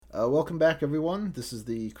Welcome back, everyone. This is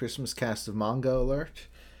the Christmas cast of Manga Alert.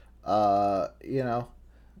 You know,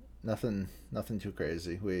 nothing too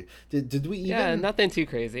crazy. Did we even? Yeah, nothing too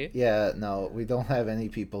crazy. Yeah, no, we don't have any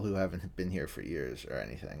people who haven't been here for years or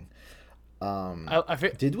anything.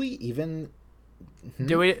 Did we even?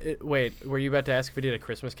 Do we wait? Were you about to ask if we did a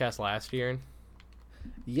Christmas cast last year?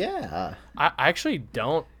 Yeah, I actually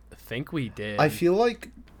don't think we did. I feel like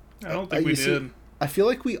I don't think we did. I feel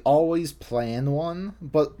like we always plan one,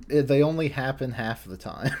 but they only happen half the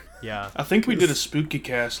time. Yeah, I think we did a spooky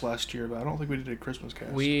cast last year, but I don't think we did a Christmas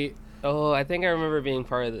cast. Oh, I think I remember being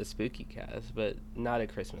part of the spooky cast, but not a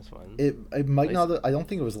Christmas one. It might not. I don't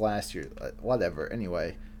think it was last year. Whatever.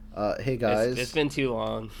 Anyway, hey guys. It's been too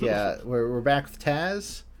long. Yeah, we're back with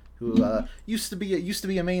Taz, who used to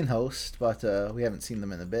be a main host, but we haven't seen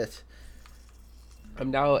them in a bit.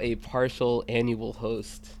 I'm now a partial annual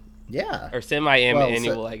host. Yeah. Or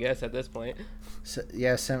semi-annual, I guess, at this point.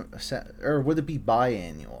 Yeah, or would it be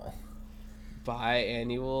biannual?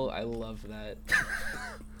 Biannual? I love that.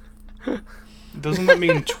 Doesn't that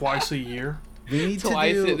mean twice a year? We need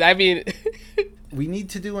Twice. to do. I mean, We need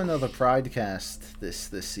to do another Pride cast this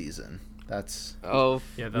season. That's. oh,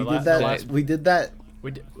 yeah. We did that.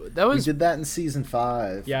 We did in season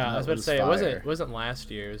 5. Yeah, I was about to say fire. it wasn't last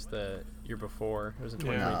year. It was the year before. It was in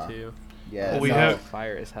 2022. Yeah. Well, we no, have-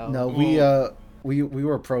 fire as hell. No, we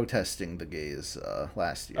were protesting the gays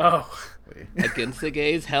last year. Oh, Against the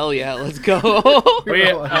gays? Hell yeah, let's go.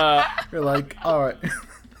 We're like, all right.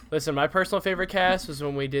 listen, my personal favorite cast was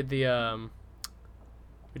when we did the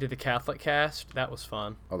Catholic cast. That was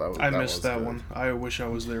fun. Oh, I missed was that good. one. I wish I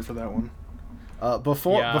was there for that one.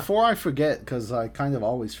 Before I forget, because I kind of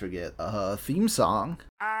always forget, theme song.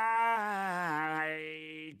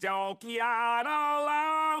 I don't get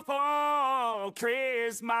along for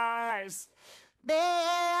Christmas.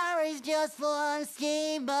 There is just one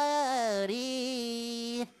scheme,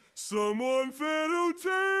 buddy. Someone finna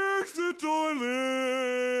takes the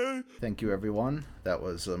toilet. Thank you, everyone. That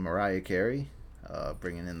was Mariah Carey,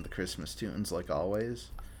 bringing in the Christmas tunes like always.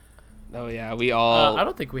 Oh yeah, we all. I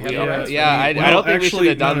don't think we have we the all- rights. Yeah, I don't think we should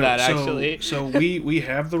have done that. So, Actually, so we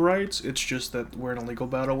have the rights. It's just that we're in a legal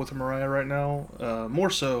battle with Mariah right now. More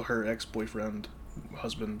so, her ex-boyfriend,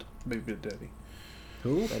 husband, baby daddy.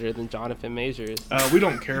 Who? better than Jonathan Majors. We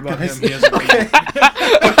don't care about him. He hasn't been. Okay,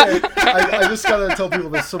 I just gotta tell people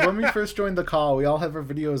this. So when we first joined the call, we all have our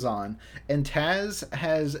videos on, and Taz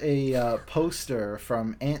has a poster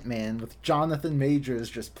from Ant-Man with Jonathan Majors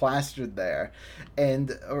just plastered there.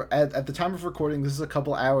 And at the time of recording, this is a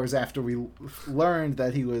couple hours after we learned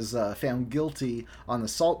that he was found guilty on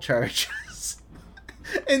assault charges.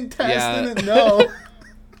 And Taz didn't know.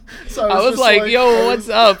 So I was just like, "Yo, what's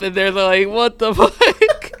up?" And they're like, "What the fuck?"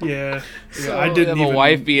 Yeah, So- I didn't I have even a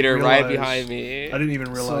wife beater right realize- behind me. I didn't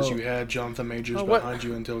even realize So- you had Jonathan Majors Oh, what- behind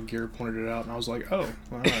you until Gear pointed it out, and I was like, "Oh,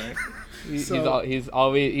 all right." He's So- he's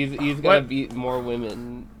gonna What? beat more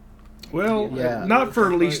women. Well, Yeah. not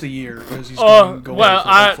for at least a year, because he's Oh, been going well, for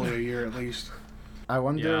I- hopefully a year at least. I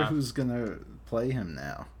wonder Yeah. who's gonna play him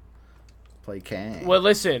now. Play Kang. Well,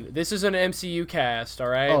 listen, this is an MCU cast, all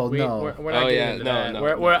right? Oh, no. We're not Oh, getting yeah, into no, that. no,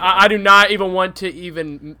 We're, no, we're, no. I do not even want to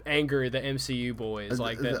even anger the MCU boys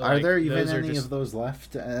like that. Are like, there even those are any just- of those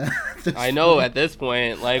left? I know at this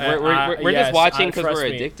point, like we're yes, just watching because trust we're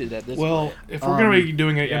me. addicted at this Well, point. if we're gonna be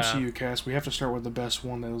doing an yeah. MCU cast, we have to start with the best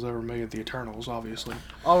one that was ever made, The Eternals, obviously.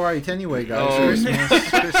 All right. Anyway, guys,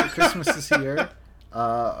 Oh. Christmas is here,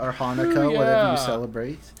 or Hanukkah, whatever yeah. you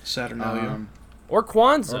celebrate. Saturnalia. Or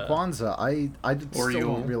Kwanzaa. Or Kwanzaa. I Or still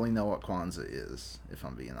Yule. don't really know what Kwanzaa is, if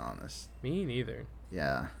I'm being honest. Me neither.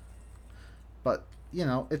 Yeah, but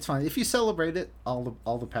it's fine if you celebrate it.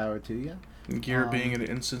 All the power to you. Gear being an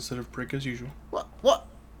insensitive prick as usual. What? What?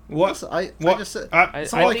 Listen, I What? just said. I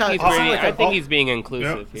it's not like think he's I- it's not pretty. like I think he's being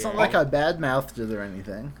inclusive Yeah. It's here. not like I badmouthed it or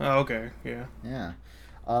anything. Oh, okay, yeah. Yeah.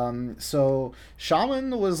 So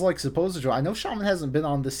Shaman was like supposed to join. I know Shaman hasn't been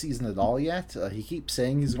on this season at all yet. He keeps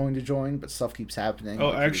saying he's going to join, but stuff keeps happening. Oh,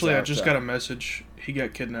 Like, he was actually, I out, just got a message. He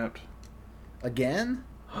got kidnapped. again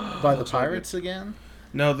by the Looks like it. pirates again.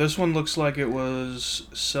 No, this one looks like it was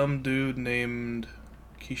some dude named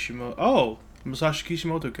Kishimoto. Oh, Masashi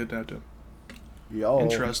Kishimoto kidnapped him. Yo,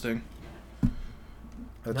 Interesting.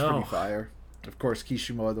 that's No. pretty fire. Of course,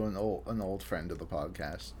 Kishimoto, an old friend of the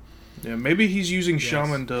podcast. Yeah, maybe he's using Yes.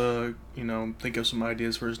 Shaman to, think of some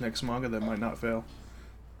ideas for his next manga that might not fail.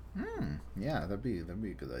 Yeah, that'd be a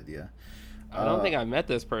good idea. I don't think I met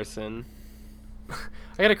this person.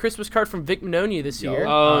 I got a Christmas card from Vic Mignogna this year.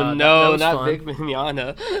 Oh that no, was not fun. Vic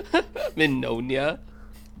Mignogna. Mignonia.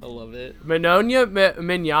 I love it.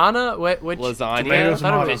 Mignana? Which Lasagna. Tomatoes I and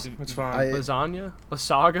thought it olives. was- It's fine. Lasagna? I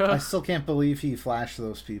Lasaga? still can't believe he flashed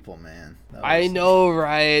those people, man. That I was- know,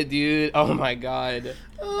 right, dude? Oh my god.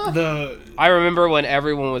 The I remember when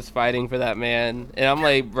everyone was fighting for that man, and I'm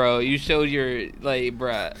like, bro, you showed your like,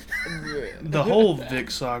 bruh. the whole Vic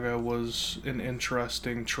saga was an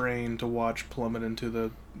interesting train to watch plummet into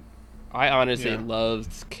the. I honestly Yeah.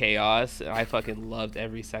 loved Chaos. I fucking loved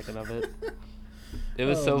every second of it. It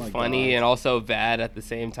was Oh so my funny God. and also bad at the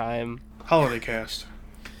same time. Holiday cast.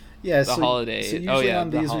 Yeah, The holiday. So Oh, usually yeah, on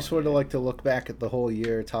the these, we sort of holiday. like to look back at the whole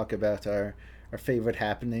year, talk about our favorite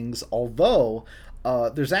happenings. Although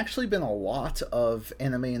there's actually been a lot of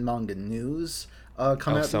anime and manga news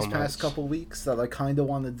come Oh, out so these past much. couple weeks that I kind of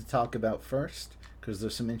wanted to talk about first because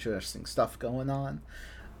there's some interesting stuff going on.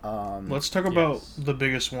 Let's talk about Yes. the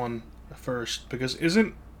biggest one first, because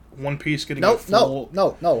isn't One Piece getting No, a full...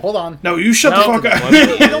 no, hold on. No, you shut No. the fuck One up.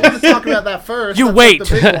 Piece. I don't want to talk about that first. You That's wait! like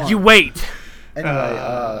the big one. You wait!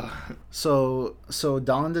 Anyway, so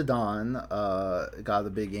Dawn to Dawn got a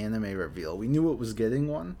big anime reveal. We knew it was getting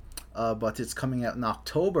one, but it's coming out in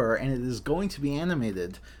October, and it is going to be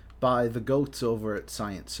animated by the goats over at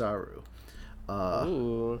Science Saru,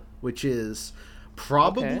 Ooh. which is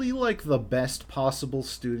probably like the best possible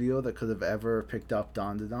studio that could have ever picked up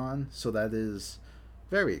Dawn to Dawn. So that is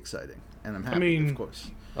very exciting, and I'm happy, mean, of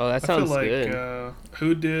course. Oh, that I feel sounds like good.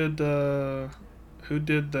 who did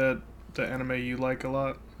that the anime you like a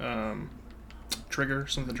lot? Trigger,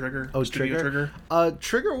 something Trigger. Oh, Studio Trigger?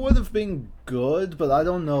 Trigger would have been good, but I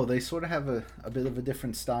don't know. They sort of have a bit of a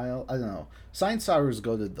different style. I don't know. Science Saru's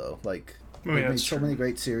goated though. Like mean, they've made that's so true. many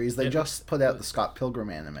great series. They Yeah. just put out the Scott Pilgrim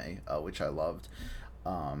anime, which I loved.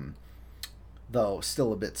 Though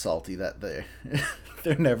still a bit salty that they're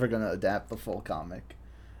never gonna adapt the full comic.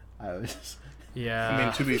 I was Yeah. I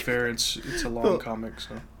mean, to be fair, it's a long comic,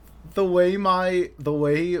 so. the way my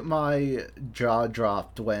jaw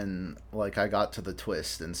dropped when like I got to the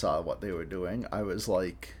twist and saw what they were doing. I was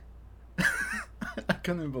like, I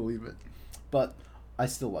couldn't believe it, but I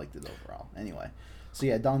still liked it overall. Anyway, so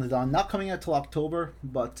yeah, Dawn to Dawn not coming out till October,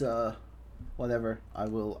 but whatever. I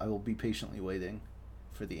will be patiently waiting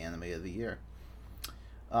for the anime of the year.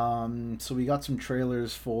 So we got some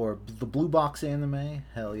trailers for the Blue Box anime.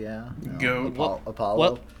 Hell yeah! You know, Go.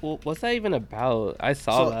 Apollo. What's that even about? I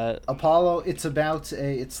saw So, that. Apollo,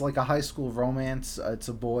 it's like a high school romance. It's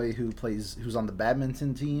a boy who's on the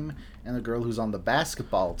badminton team and a girl who's on the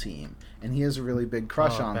basketball team, and he has a really big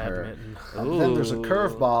crush Oh, on her. badminton. Then there's a Ooh.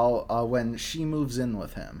 curveball when she moves in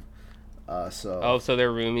with him. Oh, so they're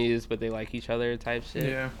roomies, but they like each other type shit.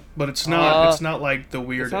 Yeah, but it's not. Uh, It's not like the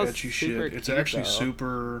weird sounds edgy super shit. It's cute, actually though.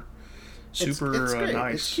 super It's great.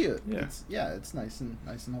 nice. It's cute. Yeah. It's nice and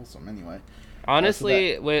wholesome. Anyway,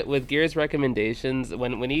 Honestly, with Gear's recommendations,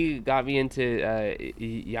 when he got me into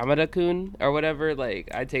Yamada-kun or whatever, like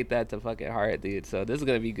I take that to fucking heart, dude. So this is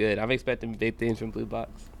gonna be good. I'm expecting big things from Blue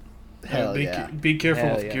Box. hell be, yeah. be careful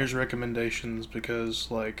Hell with yeah. Gear's recommendations, because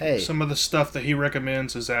like Hey. some of the stuff that he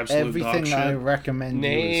recommends is absolute dog Everything shit. I recommend you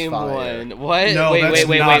is Name fire. one. What? No, wait, that's wait,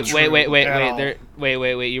 wait, not wait, true wait, wait, wait, at wait, all.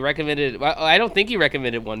 wait. You recommended? Well, I don't think you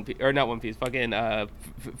recommended One Piece, or not One Piece. Fucking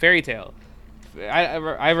Fairy Tail.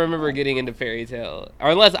 I remember getting into Fairy Tail,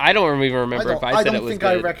 or unless I don't even remember if I said don't it was think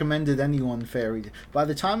good. I recommended anyone Fairy. By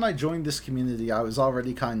the time I joined this community, I was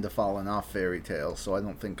already kind of falling off Fairy Tail, so I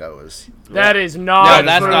don't think I was. That is not No,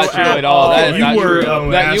 that's true not true at all. That is You not were true.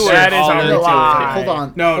 a That you were That is all a into lie. it. Hold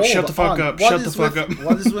on. No, hold shut the fuck on. up. What Shut is the fuck with- up.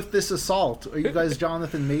 What is with this assault? Are you guys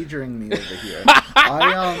Jonathan majoring me over here?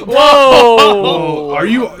 I Whoa! Oh, are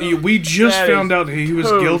you? We just That found is out he was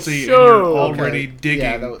too guilty, and soon. you're already Okay,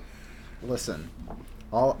 digging. Yeah, listen.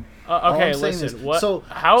 All I'm Okay, saying listen. is- What? So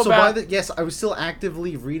how so by about? yes, I was still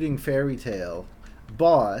actively reading Fairy Tail,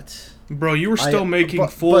 but Bro, you were still making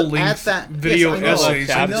but full-length at that- video yes, I know. essays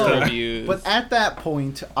I and know. stuff. Reviews. But at that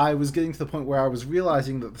point, I was getting to the point where I was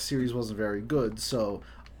realizing that the series wasn't very good, so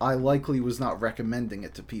I likely was not recommending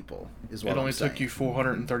it to people. Is what It only I'm saying. took you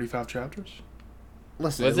 435 chapters.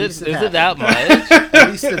 Listen, Was at it? least Is it happened. that much? At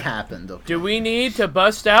least it happened. Okay. Do we need to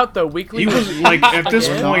bust out the weekly? He was like, at this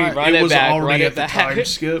We're point, not- Run it it was back, already run at it the back. time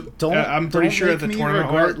skip. Don't. I'm pretty don't sure make at the me tournament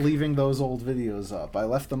regret arc. leaving those old videos up. I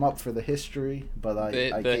left them up for the history, but I the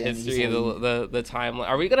can't history easily... of the timeline.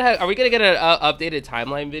 Are we gonna get an updated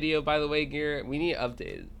timeline video? By the way, Gear, we need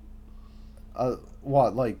updated.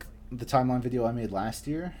 What, like the timeline video I made last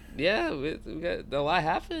year? Yeah, we got a lot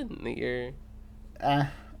happened in the year.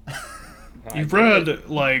 You've read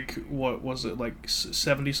like what was it, like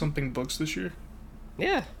 70 something books this year?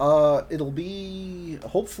 Yeah. It'll be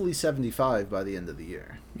hopefully 75 by the end of the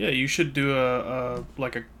year. Yeah, you should do a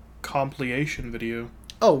like a compilation video.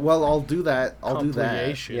 Oh well, I'll do that. I'll do that.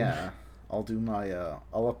 Compilation. Yeah, I'll do my.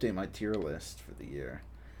 I'll update my tier list for the year,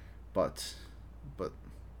 but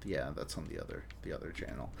yeah, that's on the other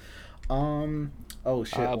channel. Oh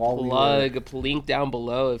shit! Link down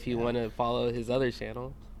below if you want to follow his other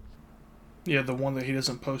channel. Yeah, the one that he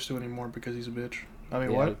doesn't post to anymore because he's a bitch. I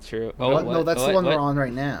mean, Yeah, what? True. What? No, that's the one what? we're on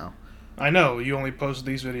right now. I know, you only post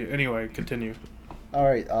these videos. Anyway, continue. All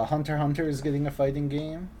right, Hunter x Hunter is getting a fighting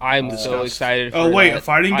game. I'm so Disgust. excited for Oh, wait, that. a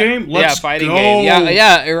fighting game? Let's fighting go. game.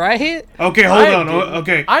 Yeah, right? Okay, hold I on. didn't-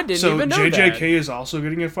 Okay, I didn't so even know JJK that. is also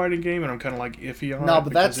getting a fighting game, and I'm kind of like iffy on No, it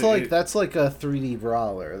but because that's like a 3D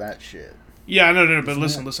brawler. That shit. Yeah, no, but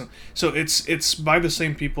Isn't listen. So it's by the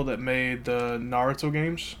same people that made the Naruto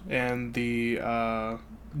games and the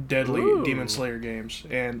Deadly Ooh. Demon Slayer games,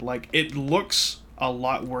 and like it looks a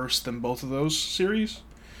lot worse than both of those series.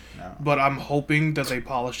 No. But I'm hoping that they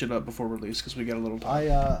polish it up before release because we got a little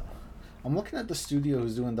time. I'm looking at the studio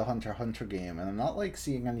who's doing the Hunter x Hunter game, and I'm not like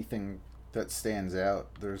seeing anything that stands out.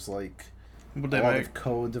 There's like What a they lot make? of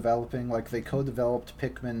co-developing. Like they co-developed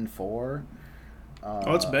Pikmin 4.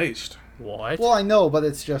 Oh, it's based. What? Well, I know, but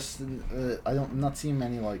it's just I'm not seeing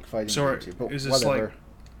many like fighting So games here. But is this whatever. like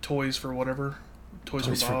Toys for whatever? Toys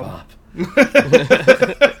for Bob.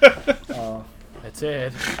 That's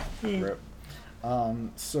it. Rip.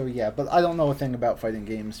 So yeah, but I don't know a thing about fighting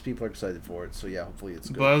games. People are excited for it, so yeah, hopefully it's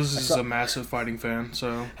good. Buzz I is saw- a massive fighting fan,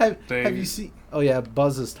 so Have they- you seen? Oh yeah,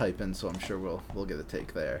 Buzz is typing, so I'm sure we'll get a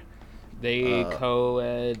take there. They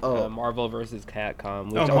co-ed oh. Marvel vs.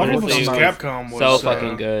 Capcom, which Oh, Marvel honestly vs. was Capcom was so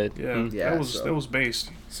fucking good. Yeah, Mm. Yeah, that was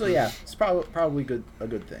based. So yeah, it's probably a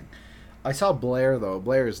good thing. I saw Blair though.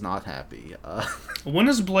 Blair is not happy. When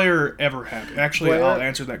is Blair ever happy? Actually, Blair- I'll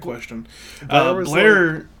answer that question. Blair was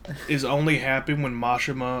Blair is only happy when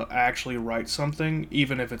Mashima actually writes something,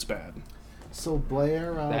 even if it's bad. So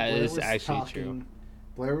Blair, That Blair is was actually talking, true.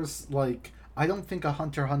 Blair was like, I don't think a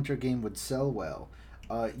Hunter x Hunter game would sell well.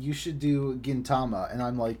 You should do Gintama, and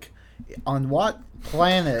I'm like, on what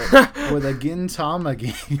planet would a Gintama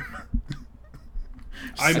game?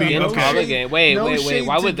 I So mean, no okay. Gintama shade- game. Wait, no wait. shade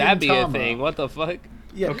Why to would that be a Gintama. thing? What the fuck?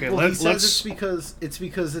 Yeah, Okay, well, he let's- says it's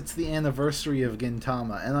because it's the anniversary of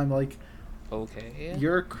Gintama, and I'm like, Okay.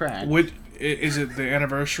 you're cracked. Is it the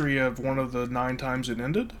anniversary of one of the 9 times it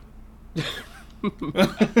ended?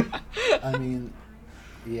 I mean,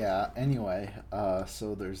 yeah. Anyway,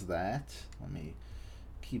 so there's that. Let me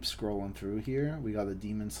keep scrolling through here. We got a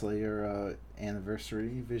Demon Slayer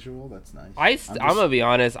anniversary visual. That's nice. I'm gonna be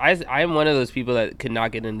honest. I'm one of those people that could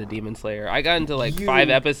not get into Demon Slayer. I got into like You- 5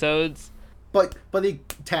 episodes. But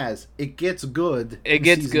Taz, it gets good. It in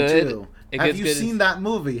gets season good. 2. It Have gets you good. seen that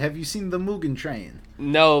movie? Have you seen the Mugen Train?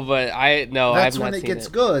 No, but That's I've when not it seen gets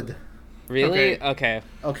it. good. Really? Okay.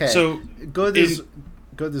 Okay. So, good in-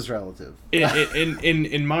 is relative.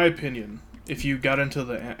 in my opinion, if you got into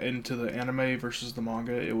the anime versus the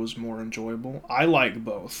manga, it was more enjoyable. I like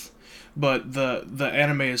both, but the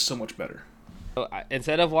anime is so much better. So,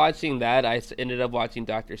 instead of watching that, I ended up watching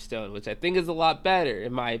Dr. Stone, which I think is a lot better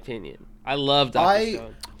in my opinion. I love Dr.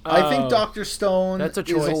 Stone. I think Oh, Dr. Stone that's a is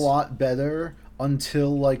a choice. lot better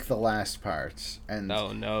until like the last parts. And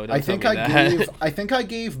No, don't I think tell me that. I think I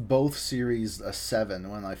gave both series a 7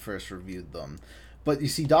 when I first reviewed them. But you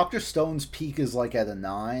see, Dr. Stone's peak is like at a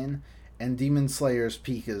 9, and Demon Slayer's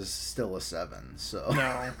peak is still a 7. So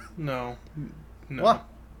No. what?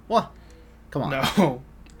 Come on. No.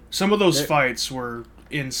 Some of those There- fights were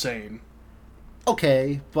insane.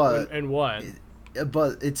 Okay, but And what?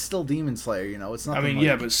 it's still Demon Slayer. You know, it's not. I mean,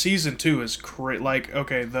 yeah, but season 2 is great. Like,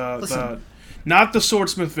 okay, the Listen. not the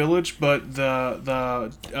Swordsmith Village, but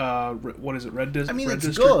the what is it? Red District. I mean, it's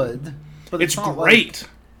District? good, but It's not great.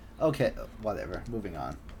 Like, okay, whatever. Moving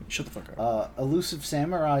on. Shut the fuck up. Elusive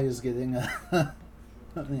Samurai is getting an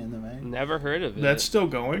anime. Never heard of it. That's still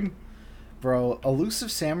going. Bro,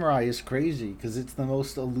 Elusive Samurai is crazy because it's the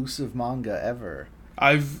most elusive manga ever.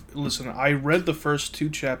 I read the first 2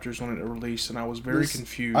 chapters when it released, and I was very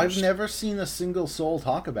confused. I've never seen a single soul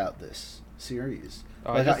talk about this series.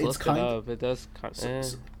 Oh, Like, I just it's looked kind- it up. It does.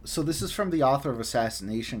 So this is from the author of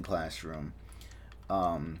Assassination Classroom.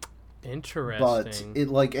 Interesting.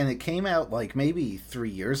 But it came out like maybe 3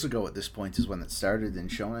 years ago at this point is when it started in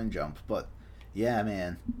Shonen Jump. But yeah,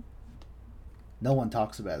 man, no one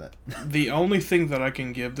talks about it. The only thing that I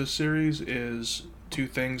can give this series is 2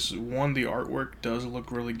 things. 1, the artwork does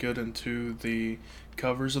look really good, and 2, the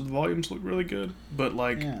covers of the volumes look really good. But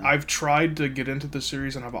Yeah. I've tried to get into the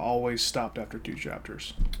series, and I've always stopped after 2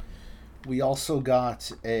 chapters. We also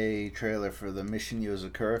got a trailer for the Mission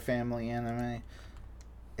Yozakura family anime.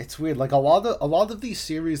 It's weird. Like a lot of these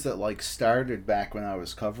series that like started back when I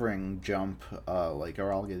was covering Jump, like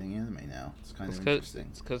are all getting anime now. It's kind of interesting.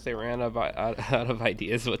 It's because they ran out of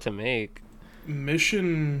ideas what to make.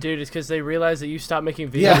 Mission. Dude, it's because they realized that you stopped making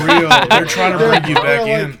videos. Yeah. Real. They're trying to bring you back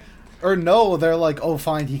They're in. like- Or no, they're like, oh,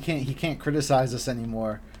 fine, he can't criticize us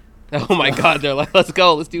anymore. Oh my god, they're like, let's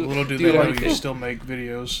go, let's do. Little do do they know everything. you still make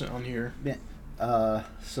videos on here.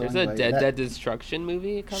 So There's anyway, a Dead Destruction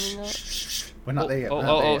movie coming out. We're not there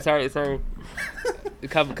yet. Sorry.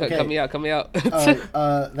 Come me out.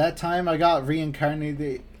 That time I got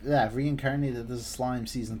reincarnated. Yeah, reincarnated as Slime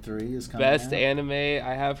season 3 is coming. Best out. anime.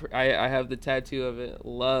 I have the tattoo of it.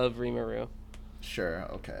 Love Rimuru. Sure.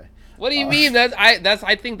 Okay. What do you mean?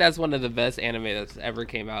 I think that's one of the best anime that's ever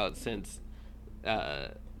came out since.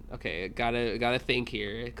 Okay, gotta think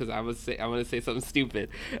here because I want to say something stupid.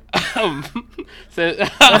 Since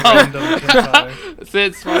Random hentai.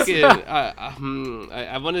 since fucking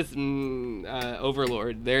I want to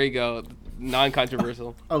Overlord. There you go.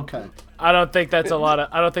 Non-controversial. Okay. I don't think that's a lot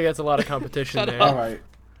of competition Shut there. up. All right.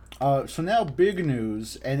 So now big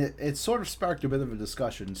news, and it sort of sparked a bit of a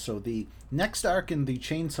discussion. So the next arc in the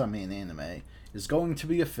Chainsaw Man anime is going to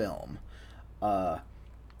be a film,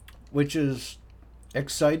 which is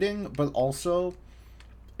exciting, but also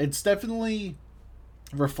it's definitely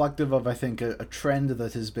reflective of, I think, a trend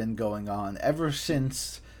that has been going on ever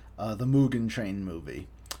since the Mugen Train movie.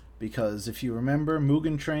 Because if you remember,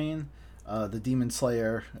 Mugen Train, the Demon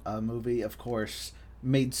Slayer movie, of course,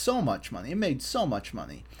 made so much money. It made so much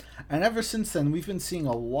money. And ever since then, we've been seeing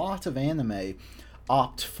a lot of anime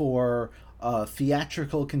opt for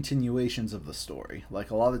theatrical continuations of the story. Like,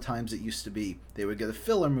 a lot of times it used to be they would get a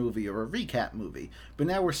filler movie or a recap movie. But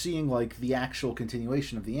now we're seeing, like, the actual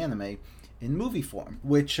continuation of the anime in movie form.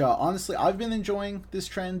 Which, honestly, I've been enjoying this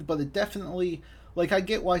trend, but it definitely... Like, I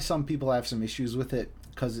get why some people have some issues with it,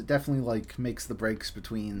 because it definitely, like, makes the breaks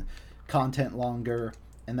between content longer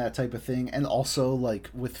and that type of thing. And also, like,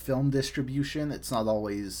 with film distribution, it's not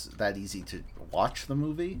always that easy to watch the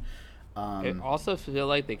movie. I also feel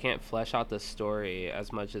like they can't flesh out the story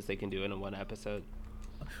as much as they can do in one episode.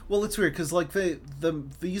 Well, it's weird, because, like,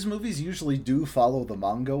 these movies usually do follow the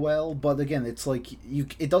manga well, but again, it's like,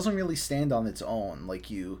 it doesn't really stand on its own.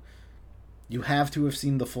 Like, you have to have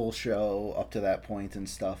seen the full show up to that point and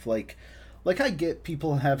stuff. Like I get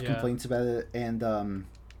people have complaints about it, and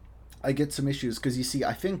I get some issues, because you see,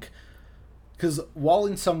 I think, because while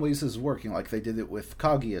in some ways it's working, like they did it with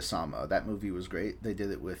Kaguya-sama, that movie was great. They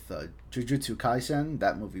did it with Jujutsu Kaisen,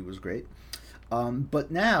 that movie was great.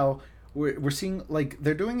 But now we're seeing, like,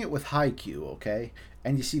 they're doing it with Haikyuu, okay?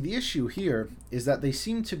 And you see, the issue here is that they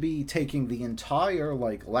seem to be taking the entire,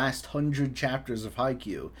 like, last 100 chapters of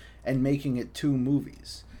Haikyuu and making it 2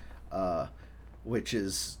 movies, which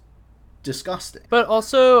is disgusting. But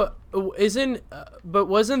also, wasn't the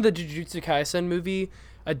Jujutsu Kaisen movie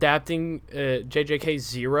adapting JJK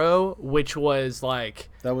Zero, which was like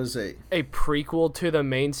That was a prequel to the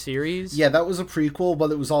main series? Yeah, that was a prequel,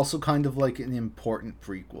 but it was also kind of like an important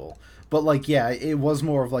prequel. But, like, yeah, it was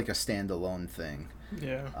more of like a standalone thing.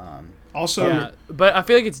 Yeah. Also, Yeah, but I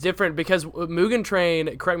feel like it's different because Mugen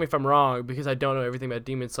Train, correct me if I'm wrong, because I don't know everything about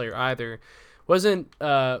Demon Slayer either, wasn't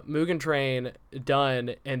Mugen Train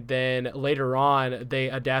done and then later on they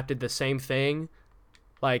adapted the same thing?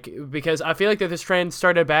 Like, because I feel like that this trend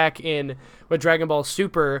started back with Dragon Ball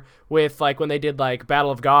Super with, like, when they did, like,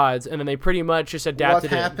 Battle of Gods, and then they pretty much just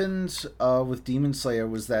adapted what happened with Demon Slayer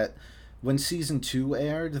was that when Season 2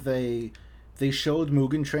 aired, they showed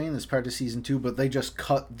Mugen Train as part of Season 2, but they just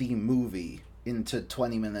cut the movie into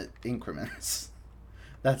 20-minute increments.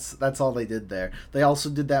 That's all they did there. They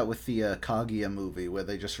also did that with the Kaguya movie, where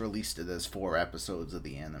they just released it as 4 episodes of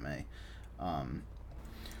the anime.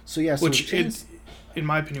 Which, in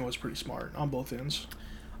my opinion, was pretty smart on both ends.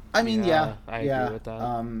 I mean, yeah. I agree with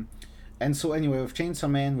that. And so anyway, with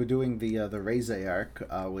Chainsaw Man, we're doing the Reize arc,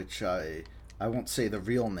 which I won't say the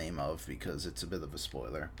real name of because it's a bit of a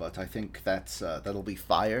spoiler, but I think that'll be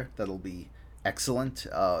fire. That'll be excellent.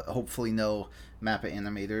 Hopefully no Mappa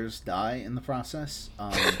animators die in the process.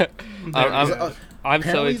 I'm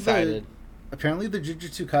so excited. Apparently the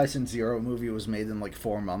Jujutsu Kaisen Zero movie was made in like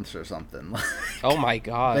 4 months or something. Oh my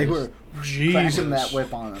god. They were Jesus. cracking that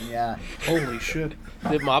whip on them, yeah. Holy shit.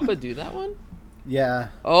 Did Mappa do that one? Yeah.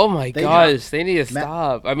 Oh my gosh, they need to Ma-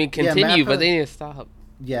 stop. I mean, continue, Mappa- but they need to stop.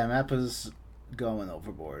 Yeah, Mappa's going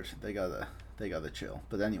overboard. They gotta chill.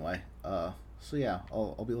 But anyway, so yeah,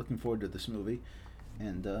 I'll be looking forward to this movie.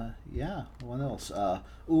 And yeah, what else? All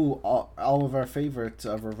of our favorites,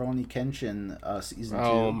 Rurouni Kenshin season 2.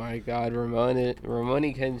 Oh my God,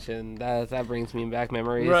 Rurouni Kenshin. That brings me back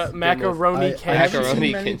memories. Macaroni I Kenshin. haven't seen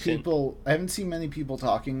Macaroni many Kenshin. people. I haven't seen many people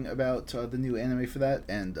talking about the new anime for that,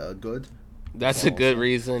 and good. That's a good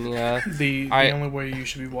reason, yeah. The I- only way you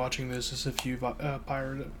should be watching this is if you've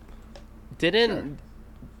pirated it.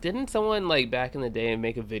 Didn't someone like back in the day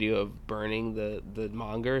make a video of burning the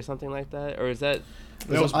manga or something like that? Or is that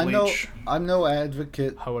That was Bleach. I'm no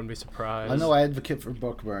advocate. I wouldn't be surprised. I'm no advocate for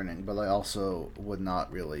book burning, but I also would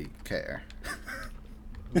not really care.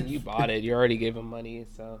 I mean, you bought it? You already gave him money,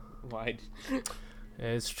 so why?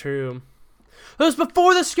 It's true. It was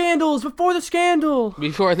before the scandals. Before the scandal.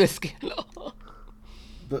 Before the scandal.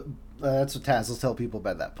 But that's what Taz will tell people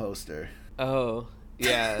about that poster. Oh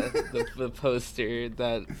yeah, the poster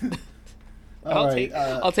that. All right,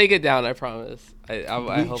 I'll take it down. I promise. I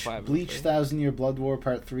hope I. Bleach 1,000-Year Blood War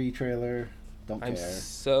Part 3 trailer. Don't I'm care.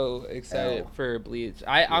 so excited L. for Bleach.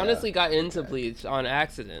 I honestly got into Bleach on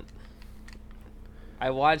accident.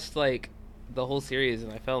 I watched like the whole series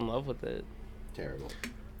and I fell in love with it. Terrible.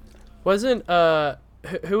 Wasn't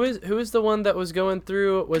who is the one that was going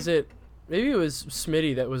through? Was it maybe it was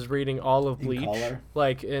Smitty that was reading all of In Bleach? color?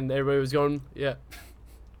 Like, and everybody was going, yeah,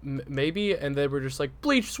 maybe, and they were just like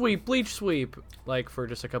Bleach sweep, like for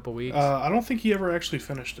just a couple weeks. I don't think he ever actually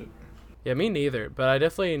finished it. Yeah, me neither. But I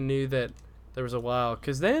definitely knew that there was a while,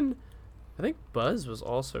 because then I think Buzz was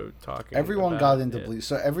also talking. Everyone about got into it. Bleach.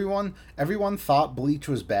 So everyone thought Bleach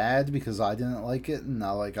was bad because I didn't like it, and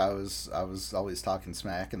I was always talking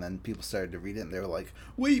smack, and then people started to read it and they were like,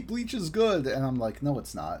 "Wait, Bleach is good," and I'm like, "No,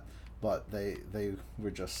 it's not." But they were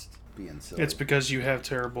just being silly. It's because you have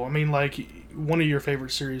terrible. I mean, like, one of your favorite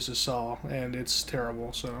series is Saw, and it's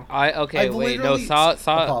terrible. So Wait, no, literally- Saw.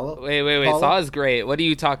 Apollo. Wait. Apollo? Saw is great. What are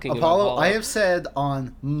you talking Apollo, about? I have said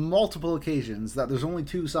on multiple occasions that there's only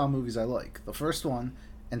 2 Saw movies I like. The first one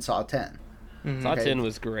and Saw 10. Saw okay. 10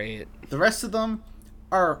 was great. The rest of them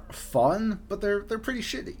are fun, but they're pretty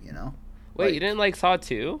shitty, you know? Wait, Like, you didn't like Saw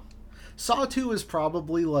 2? Saw 2 is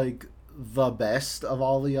probably like the best of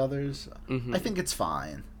all the others. Mhm. I think it's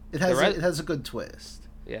fine. It The has a good twist.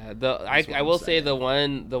 Yeah, what I I'm will say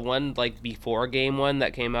saying. the one like before game one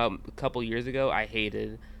that came out a couple years ago, I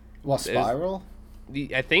hated. Well, Spiral?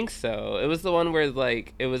 I think so. It was the one where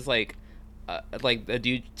like it was like a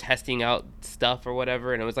dude testing out stuff or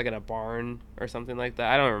whatever, and it was like in a barn or something like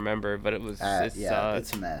that. I don't remember, but it was it Yeah, sucked.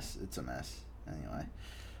 it's a mess. It's a mess. Anyway.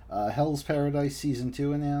 Hell's Paradise Season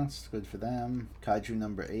 2 announced. Good for them. Kaiju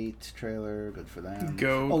number 8 trailer. Good for them.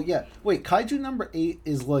 Go. Oh, yeah. Wait, Kaiju number 8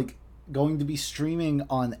 is, like, going to be streaming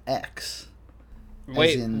on X. as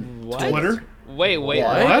Wait, in what? Twitter? Wait, What?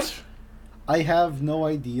 What? I have no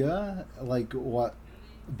idea, like, what...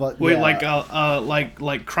 But, Wait, yeah.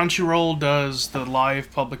 like Crunchyroll does the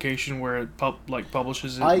live publication where it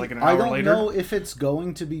publishes it I like an hour don't later. know if it's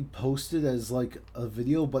going to be posted as, like, a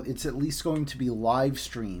video, but it's at least going to be live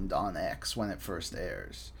streamed on X when it first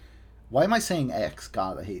airs. Why am I saying X?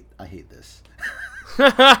 God, I hate this.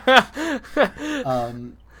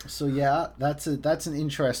 So yeah, that's an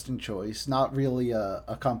interesting choice. Not really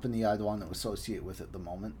a company I'd want to associate with at the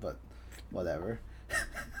moment, but whatever.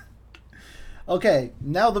 Okay,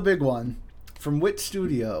 now the big one. From Wit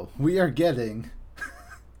Studio, we are getting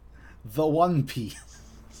the One Piece.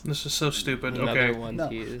 This is so stupid. Another Okay, One No.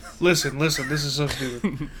 Piece. listen. This is so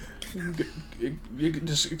stupid. You can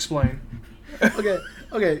just explain.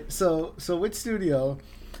 Okay. So Wit Studio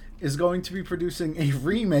is going to be producing a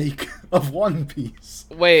remake of One Piece.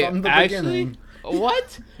 Wait, from the actually, beginning.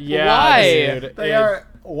 what? Yeah, Why? dude. They are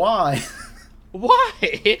why? Why?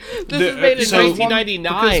 This was made in so- Because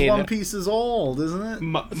 1999. One Piece is old, isn't it?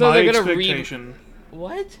 My they're gonna expectation.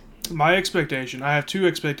 What? My expectation. I have 2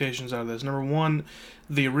 expectations out of this. Number 1,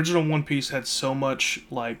 the original One Piece had so much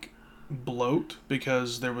like bloat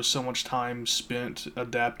because there was so much time spent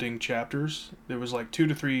adapting chapters. There was like 2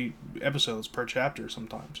 to 3 episodes per chapter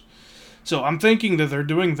sometimes. So I'm thinking that they're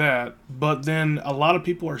doing that, but then a lot of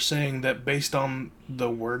people are saying that based on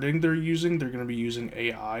the wording they're using, they're going to be using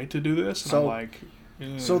AI to do this. And So- I'm like,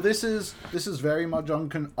 So this is very much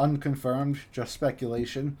unconfirmed, just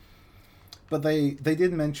speculation. But they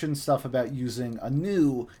did mention stuff about using a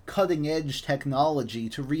new cutting edge technology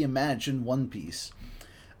to reimagine One Piece,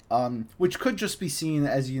 which could just be seen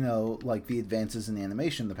as, you know, like the advances in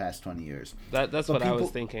animation the past 20 years. That's But what I was people-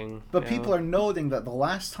 thinking. But yeah. people are noting that the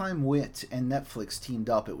last time Wit and Netflix teamed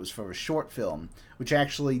up, it was for a short film, which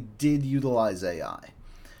actually did utilize AI.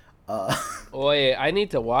 Wait, I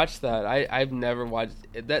need to watch that. I've never watched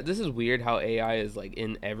that. This is weird how AI is like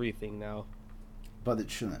in everything now. but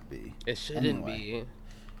it shouldn't be. It shouldn't Anyway. be.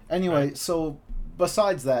 Anyway, so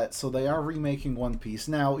besides that, so they are remaking One Piece.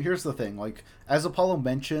 Now, here's the thing, like, as Apollo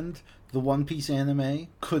mentioned, the One Piece anime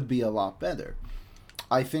could be a lot better.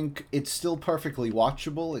 I think it's still perfectly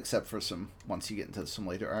watchable, except for once you get into some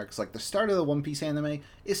later arcs. Like, the start of the One Piece anime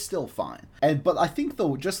is still fine. But I think,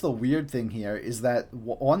 just the weird thing here is that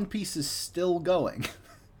One Piece is still going.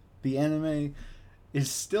 The anime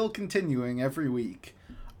is still continuing every week.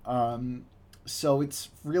 So it's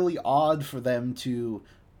really odd for them to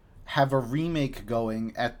have a remake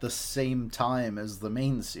going at the same time as the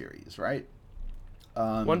main series, right?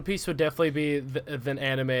 One Piece would definitely be the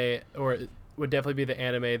anime, or would definitely be the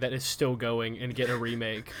anime that is still going and get a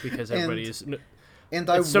remake because everybody is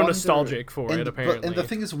it's so nostalgic for it apparently. And the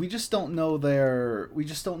thing is, we just don't know their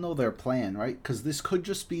plan, right? Because this could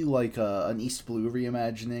just be like an East Blue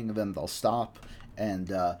reimagining, and then they'll stop. And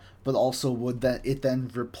but also, would it then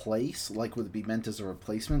replace, like, would it be meant as a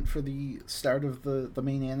replacement for the start of the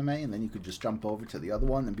main anime, and then you could just jump over to the other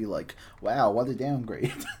one and be like, wow, what a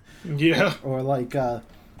downgrade. Yeah. Or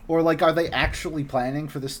are they actually planning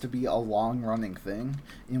for this to be a long-running thing?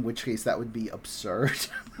 In which case, that would be absurd.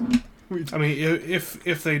 I mean,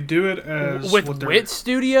 if they do it as with Wit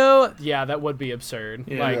Studio, yeah, that would be absurd.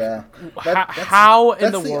 Yeah. Like, Yeah. how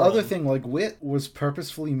in the That's the world? other thing. Like, Wit was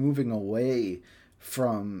purposefully moving away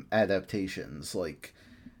from adaptations. Like,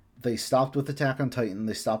 they stopped with Attack on Titan.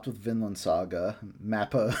 They stopped with Vinland Saga.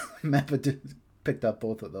 Mappa picked up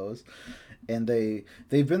both of those. And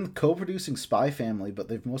they've been co-producing Spy Family, but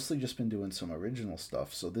they've mostly just been doing some original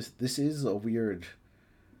stuff. So this is a weird,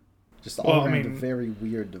 just all around a very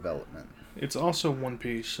weird development. It's also One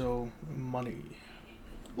Piece, so money.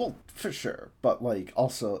 Well, for sure, but like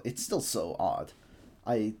also it's still so odd.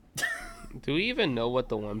 Do we even know what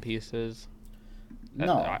the One Piece is?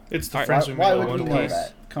 No. It's the Why- friends we Why made would One we know Piece.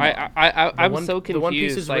 that? Come on. I'm One- so the One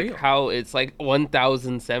Piece confused, is like real. how it's like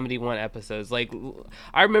 1,071 episodes. Like,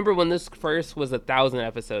 I remember when this first was 1,000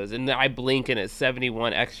 episodes, and then I blink and it's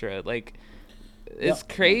 71 extra. Like, it's Yep,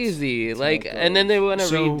 crazy. that's Like, how it and then they want to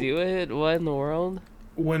So- redo it. What in the world?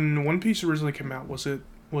 When One Piece originally came out, was it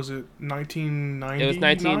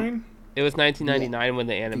 1999? It was 1999 when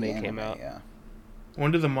the anime, The came out. Yeah.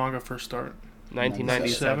 When did the manga first start?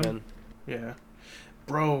 1997. Yeah.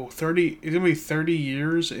 Bro, 30. It's gonna be 30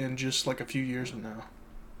 years in just like a few years from now.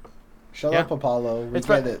 Shut Yeah. up, Apollo. We It's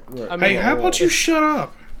get right- it. We're- I mean, Hey, how about you old. shut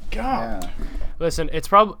up? God. Yeah. Listen,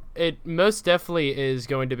 it most definitely is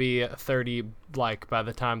going to be 30, like, by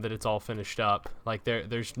the time that it's all finished up. Like,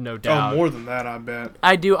 there's no doubt. Oh, more than that, I bet.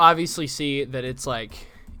 I do obviously see that it's like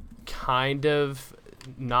kind of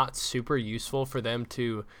not super useful for them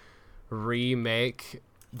to remake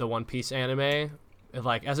the One Piece anime.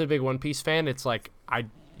 Like, as a big One Piece fan, it's like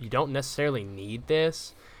you don't necessarily need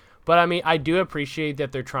this. But I mean, I do appreciate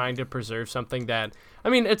that they're trying to preserve something that, I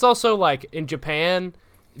mean, it's also like in Japan,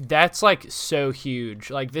 that's like so huge.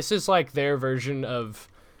 Like, this is like their version of,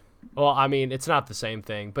 well, I mean, it's not the same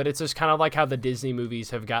thing, but it's just kind of like how the Disney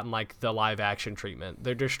movies have gotten like the live action treatment.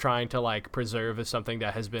 They're just trying to like preserve as something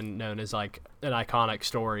that has been known as like an iconic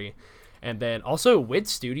story. And then also Wit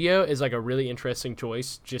Studio is like a really interesting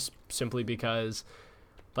choice, just simply because,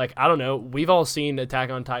 like, I don't know, we've all seen Attack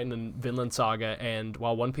on Titan and Vinland Saga, and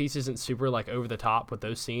while One Piece isn't super like over the top with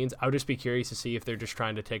those scenes, I would just be curious to see if they're just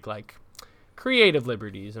trying to take like creative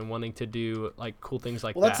liberties and wanting to do like cool things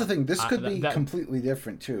like Well, that. that's the thing. This could be that- completely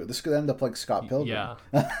different too. This could end up like Scott Pilgrim.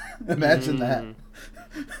 Yeah. Imagine that.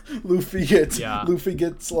 Luffy gets Yeah.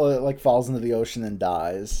 like falls into the ocean and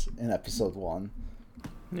dies in episode 1.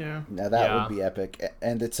 Yeah. Now that Yeah. would be epic,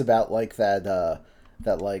 and it's about like that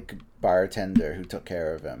like bartender who took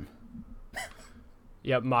care of him.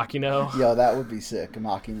 Yep, Makino. Yo, that would be sick.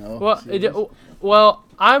 Makino. Well,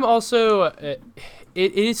 I'm also.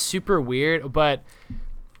 It is super weird, but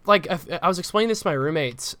like I was explaining this to my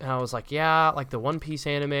roommates, and I was like, yeah, like the One Piece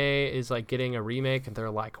anime is like getting a remake, and they're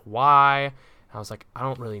like, why? And I was like, I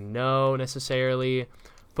don't really know necessarily,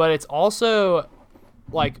 but it's also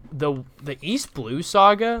like the East Blue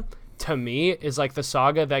saga to me is like the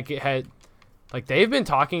saga that had. Like, they've been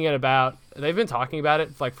talking about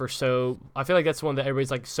it like for so, I feel like that's one that everybody's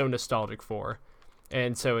like so nostalgic for.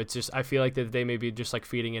 And so it's just, I feel like that they may be just like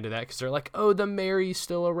feeding into that because they're like, oh, the Mary's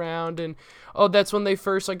still around, and oh, that's when they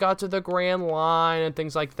first like got to the Grand Line and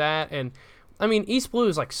things like that. And I mean, East Blue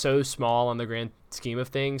is like so small on the grand scheme of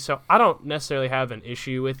things, so I don't necessarily have an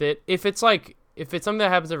issue with it. If it's something that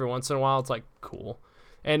happens every once in a while, it's like cool.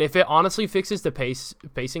 And if it honestly fixes the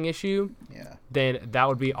pacing issue, yeah, then that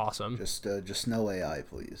would be awesome. just no AI,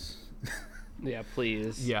 please. Yeah,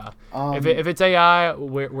 please. Yeah. Um, If it's AI,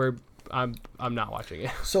 we're I'm not watching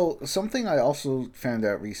it. So something I also found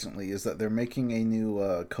out recently is that they're making a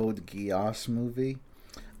new Code Geass movie.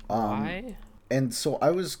 Why? And so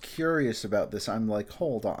I was curious about this. I'm like,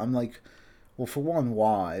 hold on. I'm like, well, for one,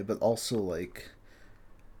 why? But also, like,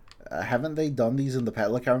 haven't they done these in the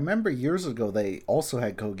past? Like, I remember years ago they also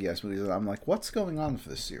had Code Geass movies, and I'm like, what's going on for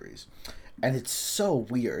this series? And it's so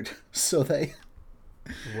weird. So they...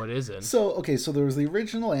 What is it? So, okay, so there was the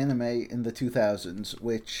original anime in the 2000s,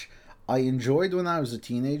 which I enjoyed when I was a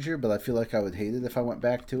teenager, but I feel like I would hate it if I went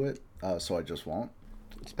back to it, so I just won't.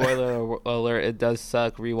 Spoiler alert, it does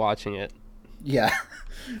suck rewatching it. Yeah.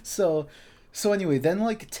 So anyway, then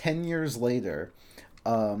like 10 years later,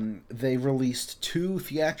 they released 2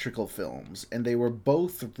 theatrical films, and they were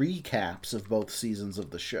both recaps of both seasons of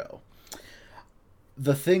the show.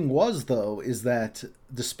 The thing was, though, is that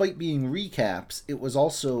despite being recaps, it was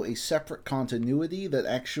also a separate continuity that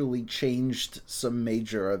actually changed some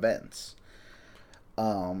major events.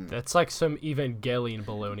 That's like some Evangelion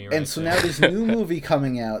baloney, right? And so there. now this new movie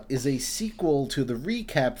coming out is a sequel to the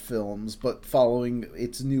recap films, but following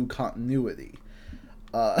its new continuity.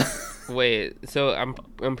 Wait, so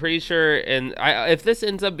I'm pretty sure, and if this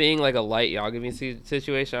ends up being like a Light Yagami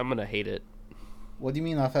situation, I'm gonna hate it. What do you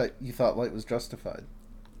mean? I thought you thought Light was justified.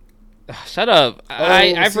 Shut up! I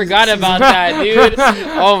season- forgot about that, dude.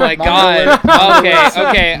 Oh my god.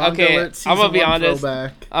 Okay. Manga-lit I'm gonna season be 1 honest.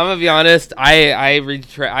 throwback. I'm gonna be honest. I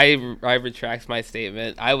retract my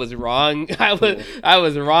statement. I was wrong. I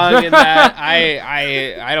was wrong in that.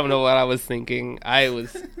 I don't know what I was thinking. I'm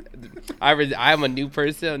a new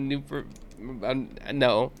person.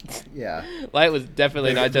 No, Yeah. Light was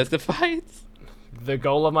definitely not justified. The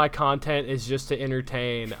goal of my content is just to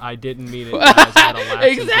entertain. I didn't mean it. Guys. I had a lapse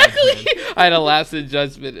in Exactly. judgment. I had a lapse in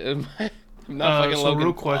judgment. I'm not fucking So Logan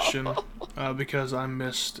real Paul. question, because I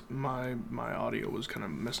missed my audio was kind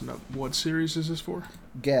of messing up. What series is this for?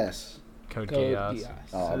 Guess. Code Code Geass. Geass.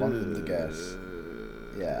 Oh, I wanted him to guess.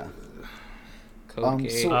 Yeah.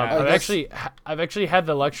 Code so, Geass. I've actually had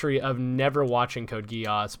the luxury of never watching Code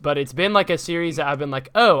Geass, but it's been like a series that I've been like,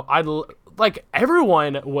 oh, like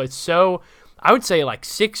everyone was so. I would say like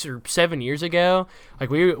 6 or 7 years ago,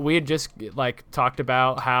 like we had just like talked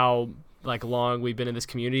about how like long we've been in this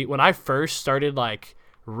community. When I first started like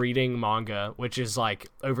reading manga, which is like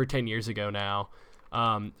over 10 years ago now,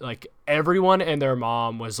 like everyone and their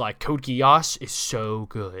mom was like, Code Geass is so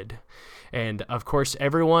good. And of course,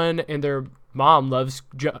 everyone and their mom loves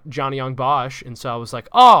Johnny Young Bosch. And so I was like,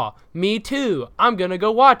 oh, me too. I'm going to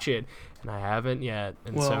go watch it. And I haven't yet.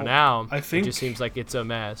 And so Well, now I think- it just seems like it's a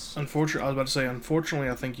mess. I was about to say, unfortunately,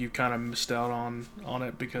 I think you kind of missed out on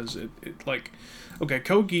it because it like, okay,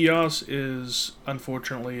 Code Geass is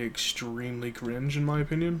unfortunately extremely cringe in my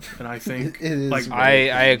opinion, and I think It is like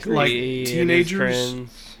very I agree. Like, it is teenagers- cringe.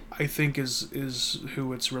 I think is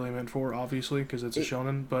who it's really meant for, obviously, because it's a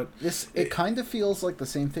shonen. But It kind of feels like the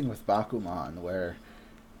same thing with Bakuman, where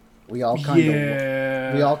we all kind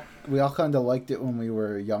yeah, of we all kind of liked it when we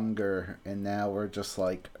were younger, and now we're just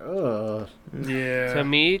like, ugh. yeah. To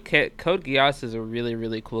me, Code Geass is a really,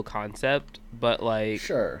 really cool concept, but like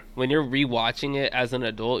Sure. when you're rewatching it as an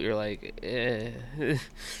adult, you're like,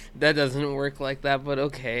 that doesn't work like that, but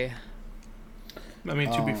okay. I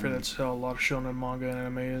mean, to be fair, that's how a lot of shonen manga and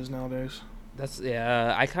anime is nowadays. That's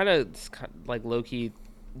I kind of like low-key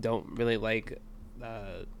don't really like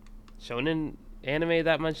shonen anime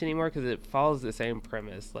that much anymore because it follows the same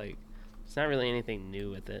premise. Like, it's not really anything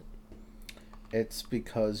new with it. It's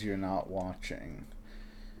because you're not watching.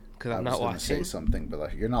 Because I I'm was not gonna watching. say something,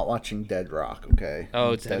 but you're not watching Dead Rock, okay? Oh,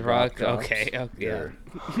 Once Dead Rock? drops, Okay, yeah. you're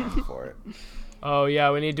for it. Oh,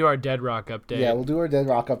 yeah, we need to do our Dead Rock update. Yeah, we'll do our Dead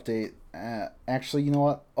Rock update. Actually, you know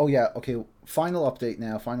what? Oh yeah, okay. Final update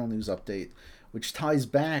now. Final news update, which ties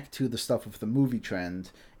back to the stuff of the movie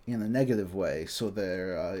trend in a negative way. So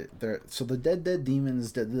so the Dead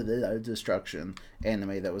Demons Destruction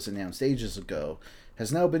anime that was announced ages ago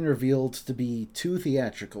has now been revealed to be 2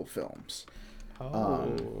 theatrical films.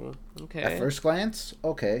 Oh, okay. At first glance,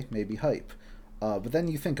 okay, maybe hype. But then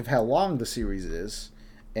you think of how long the series is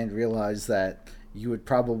and realize that you would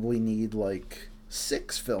probably need like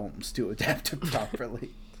 6 films to adapt it properly.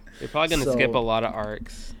 You're probably going to skip a lot of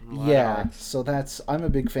arcs. So I'm a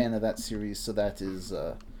big fan of that series, so that is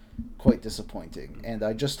quite disappointing. And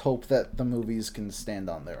I just hope that the movies can stand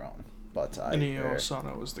on their own. But Neo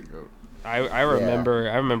Asano was the goat. I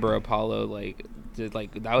remember Apollo that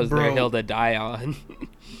was their Bro. hill to die on.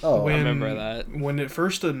 oh, I remember that. When it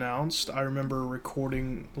first announced, I remember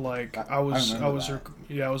recording like I was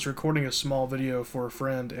recording a small video for a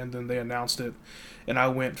friend, and then they announced it, and I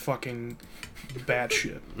went fucking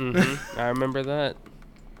batshit. I remember that.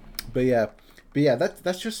 But yeah,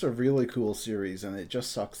 that's just a really cool series, and it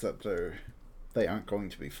just sucks that they aren't going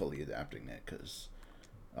to be fully adapting it because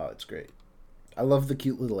it's great. I love the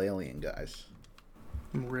cute little alien guys.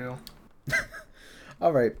 Real.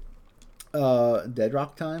 All right, Dead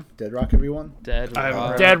Rock time. Dead Rock, everyone. Dead I haven't Rock.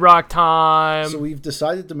 read Dead Rock time. So we've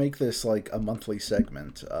decided to make this like a monthly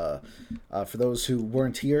segment. For those who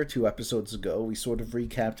weren't here 2 episodes ago, we sort of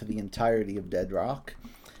recapped the entirety of Dead Rock.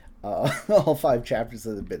 All 5 chapters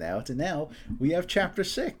that have been out, and now we have chapter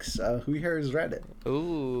 6. Who here has read it?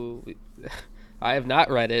 Ooh, I have not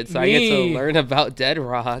read it, so I Me. get to learn about Dead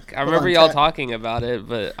Rock. I remember on, y'all Tat. talking about it,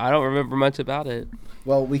 but I don't remember much about it.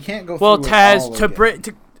 Well, we can't go Well, through it Taz, all to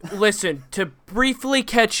again. listen, to briefly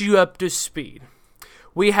catch you up to speed.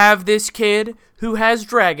 We have this kid who has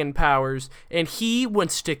dragon powers, and he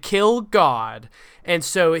wants to kill God. And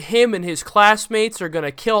so him and his classmates are going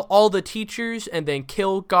to kill all the teachers and then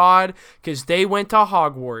kill God because they went to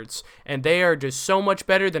Hogwarts. And they are just so much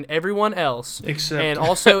better than everyone else. Except- And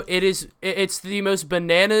also, it's the most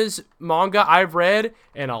bananas manga I've read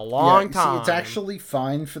in a long time. See, it's actually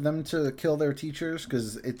fine for them to kill their teachers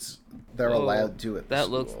because they're allowed to at the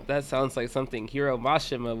school. That sounds like something Hiro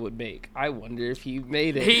Mashima would make. I wonder if he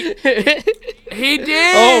made it. He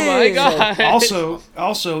did! Oh my god.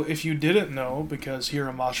 Also, if you didn't know, because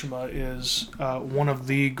Hiro Mashima is one of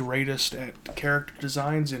the greatest at character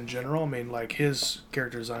designs in general. I mean, like, his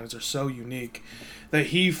character designs are so unique that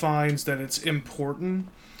he finds that it's important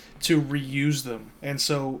to reuse them. And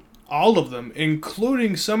so all of them,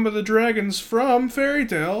 including some of the dragons from Fairy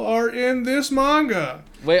Tail, are in this manga.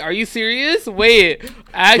 Wait, are you serious? Wait,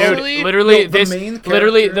 actually? Dude, literally,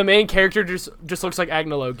 the the main character just looks like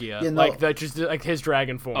Agnologia, Yeah, no. like that, just like his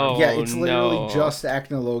dragon form. Oh. Yeah, it's literally no. just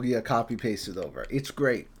Acnologia copy pasted over. It's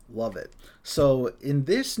great. Love it. So in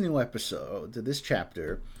this new episode, this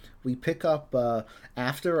chapter, we pick up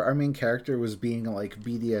after our main character was being like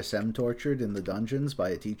BDSM tortured in the dungeons by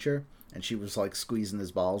a teacher, and she was like squeezing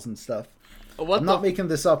his balls and stuff. What I'm the not making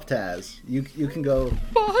this up, Taz. You can go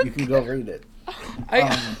fuck? you can go read it.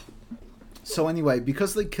 So anyway,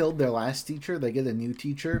 because they killed their last teacher, they get a new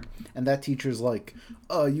teacher, and that teacher's like,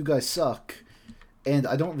 "Oh, you guys suck." And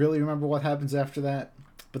I don't really remember what happens after that,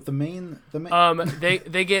 but the main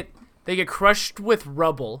They get crushed with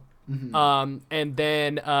rubble, and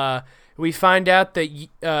then we find out that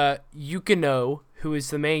Yukino, who is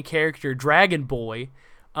the main character, Dragon Boy,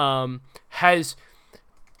 has.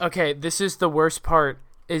 Okay, this is the worst part: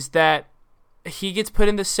 is that he gets put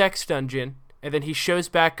in the sex dungeon, and then he shows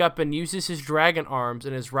back up and uses his dragon arms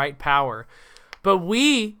and his right power, but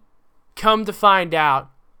we come to find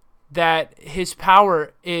out that his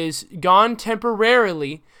power is gone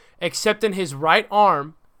temporarily, except in his right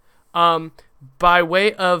arm, by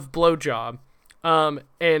way of blowjob,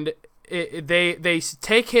 and they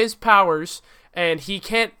take his powers, and he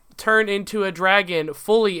can't turn into a dragon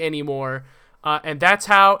fully anymore, and that's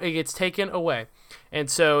how it gets taken away. And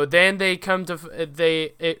so then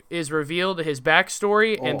it is revealed his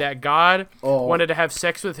backstory and that God wanted to have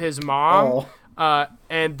sex with his mom.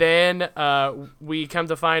 And then we come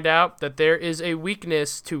to find out that there is a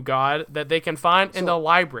weakness to God that they can find in the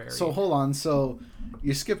library. So hold on. So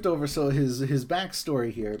you skipped over. So his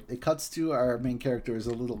backstory here. It cuts to our main character as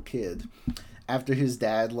a little kid, after his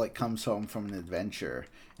dad like comes home from an adventure,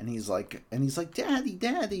 and he's like, "Daddy,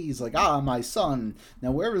 Daddy." He's like, "Ah, my son.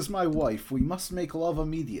 Now where is my wife? We must make love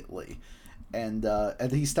immediately." And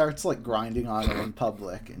he starts like grinding on her in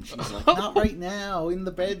public, and she's like, "Not right now. In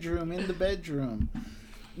the bedroom. In the bedroom."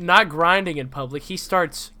 Not grinding in public, he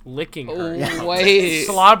starts licking her. Oh, wait.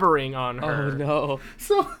 Slobbering on her. Oh no.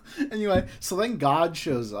 So anyway, so then God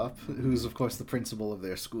shows up, who's of course the principal of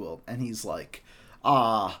their school, and he's like,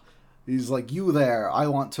 he's like, "You there, I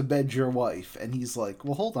want to bed your wife." And he's like,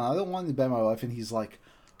 "Well, hold on, I don't want to bed my wife." And he's like,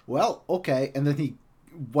 "Well, okay." And then he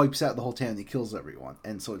wipes out the whole town and he kills everyone.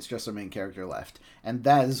 And so it's just our main character left. And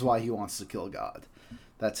that is why he wants to kill God.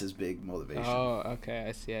 That's his big motivation. Oh,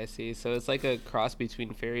 okay. I see. So it's like a cross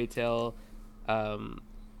between Fairy Tail,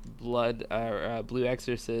 Blood, Blue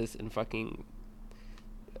Exorcist, and fucking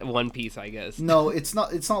One Piece, I guess. No, it's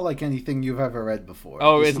not. It's not like anything you've ever read before.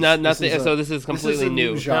 Oh, This it's is- not this nothing. is a- So this is completely a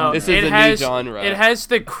new new. genre. This is a new genre. It has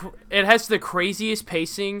the craziest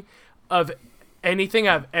pacing of anything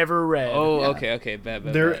I've ever read. Oh, Yeah. okay. Bet.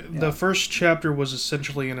 The first chapter was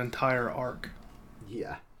essentially an entire arc.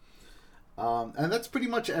 Yeah. And that's pretty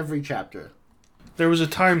much every chapter. There was a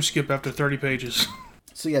time skip after 30 pages.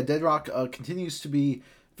 So yeah, Dead Rock continues to be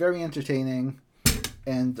very entertaining,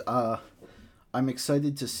 and I'm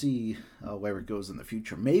excited to see where it goes in the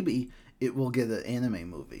future. Maybe it will get an anime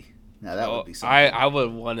movie. Now that would be something. I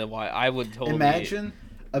would want to watch. I would totally. Imagine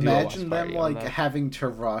Imagine them party on like that. having to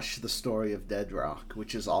rush the story of Dead Rock,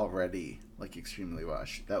 which is already like extremely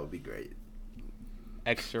rushed. That would be great.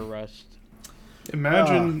 Extra rushed.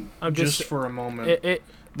 Imagine I'm just just- for a moment It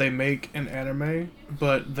they make an anime,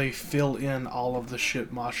 but they fill in all of the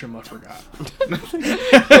shit Mashima forgot.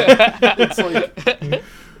 It's like,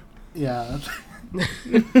 yeah,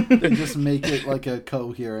 they just make it like a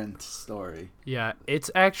coherent story. Yeah, it's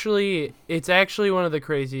actually one of the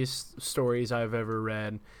craziest stories I've ever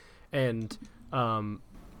read, and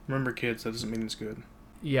Remember, kids, that doesn't mean it's good.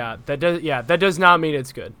 that does not mean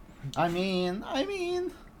it's good. I mean,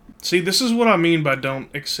 See, this is what I mean by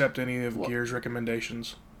don't accept any of What? Gear's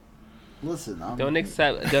recommendations. listen,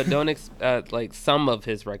 Like some of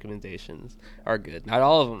his recommendations are good. Not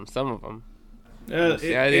all of them. Some of them. It,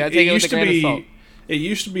 Yeah, it, I it take it with used a to grain of be. salt. It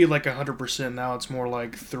used to be like 100%. Now it's more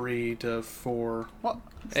like 3 to 4.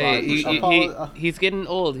 Hey, Sorry, he's getting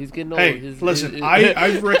old. He's getting old. Hey, His- listen, his-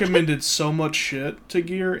 I've recommended so much shit to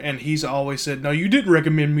Gear, and he's always said, "No, you didn't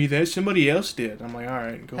recommend me that. Somebody else did." I'm like, all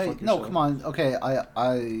right, go Hey, fuck no, yourself. come on. Okay,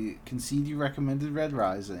 I concede you recommended Red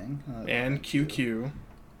Rising And QQ,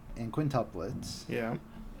 and Quintuplets. yeah.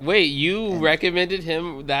 Wait, you recommended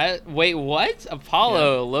him that? Wait, what?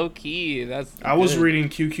 Apollo, low key. That's. I was good. reading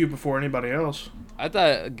QQ before anybody else. I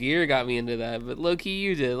thought Gear got me into that, but low key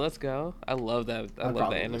you did. Let's go. I love that. I love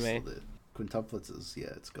probably the anime. still did. Quintuplets is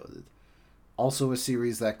it's goated. Also a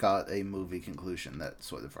series that got a movie conclusion that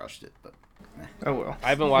sort of rushed it, but. Oh well. I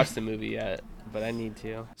haven't watched the movie yet, but I need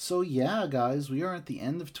to. So yeah, guys, we are at the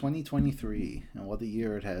end of 2023, and what a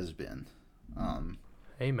year it has been.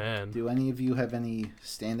 Amen. Do any of you have any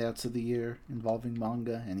standouts of the year involving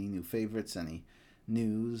manga? Any new favorites? Any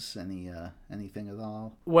news? Anything at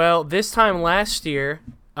all? Well, this time last year,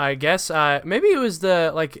 I guess maybe it was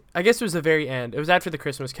the very end. It was after the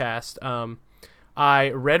Christmas cast. I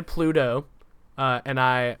read Pluto, and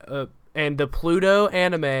the Pluto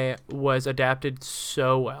anime was adapted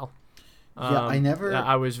so well. Yeah, I never did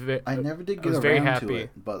I get was around very to happy.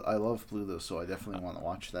 it, but I love Pluto, so I definitely want to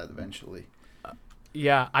watch that eventually.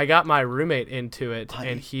 Yeah, I got my roommate into it, I-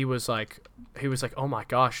 and he was like, "Oh my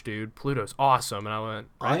gosh, dude, Pluto's awesome!" And I went,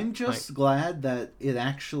 right? I'm just glad that it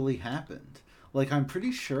actually happened. Like, I'm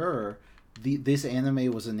pretty sure this anime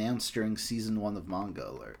was announced during season 1 of Manga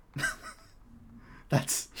Alert.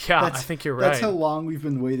 That's I think you're right. That's how long we've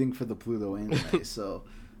been waiting for the Pluto anime. So,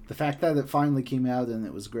 the fact that it finally came out and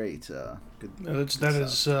it was great. Good. That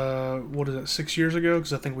is what is it? 6 years ago?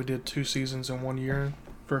 Because I think we did 2 seasons in 1 year,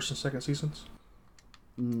 first and second seasons.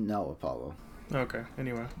 No, Apollo. Okay.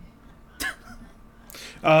 Anyway.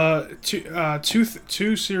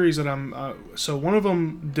 Two series that I'm so one of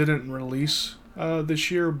them didn't release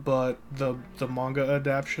this year, but the manga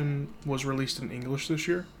adaptation was released in English this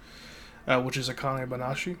year, which is Akane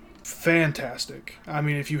Banashi. Fantastic. I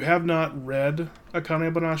mean, if you have not read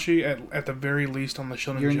Akane Banashi, at the very least on the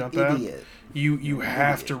Shonen You're Jump an app, idiot. you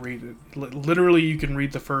have to read it. Literally, you can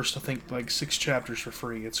read the first, I think, like 6 chapters for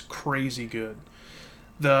free. It's crazy good.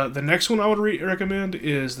 The next one I would recommend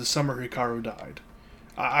is The Summer Hikaru Died.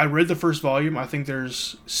 I read the first volume. I think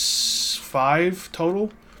there's 5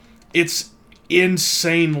 total. It's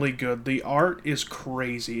insanely good. The art is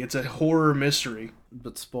crazy. It's a horror mystery.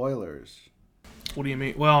 But spoilers. What do you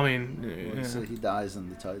mean? Well, I mean, Well, so he dies in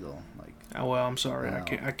the title. Like, oh, well, I'm sorry. Wow.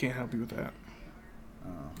 I can't help you with that. oh.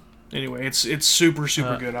 Anyway, it's super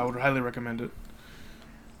good. I would highly recommend it.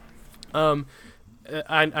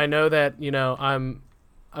 I know that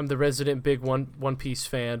I'm the resident big One Piece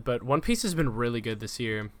fan, but One Piece has been really good this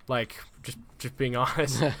year. Like just being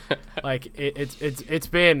honest, like it's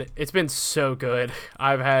been so good.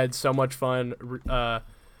 I've had so much fun,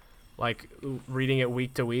 like reading it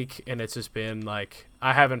week to week, and it's just been like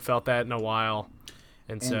I haven't felt that in a while,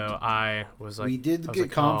 and so I was like, we did I was get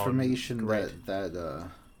like, confirmation oh, great. that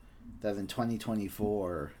in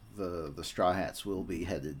 2024 the Straw Hats will be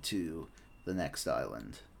headed to the next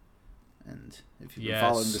island. And if you've been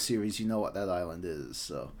following the series, you know what that island is.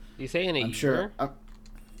 So You say in a I'm year? sure.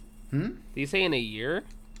 Do you say in a year?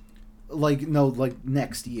 Like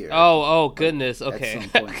next year. Oh goodness. Okay.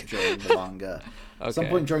 At some point during the manga. At some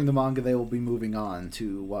Okay. point during the manga, they will be moving on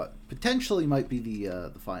to what potentially might be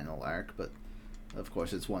the final arc, but of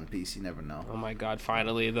course it's One Piece. You never know. Oh my God!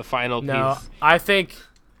 Finally, the final No, piece.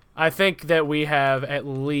 I think that we have at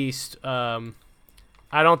least.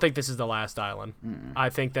 I don't think this is the last island. I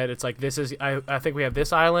think that it's like this is. I think we have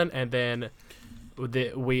this island, and then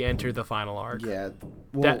we enter the final arc. Yeah.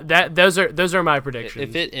 Well, Those are my predictions.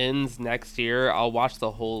 If it ends next year, I'll watch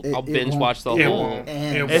the whole. It- I'll it binge won't- watch the it whole. won't.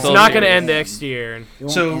 It it's won't. not going to series. end next year. it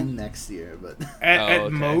won't so- end next year, but At okay.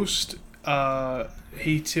 most,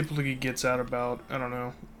 he typically gets out about, I don't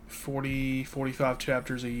know, 40, 45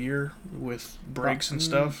 chapters a year with breaks and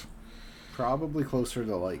stuff. Probably closer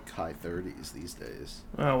to like high 30s these days.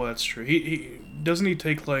 Oh, well, that's true. He doesn't he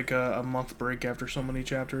take like a month break after so many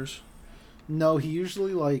chapters? No, he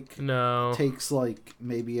usually like No. takes like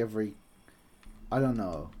maybe every, I don't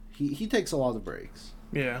know. He takes a lot of breaks.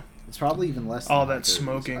 Yeah. It's probably even less than All high that 30s,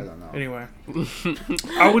 smoking. I don't know. Anyway,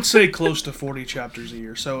 I would say close to 40 chapters a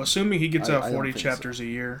year. So assuming he gets out I don't 40 think chapters a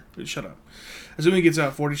year, shut up. Assuming he gets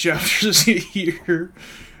out 40 chapters a year,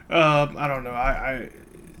 I don't know.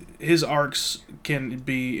 His arcs can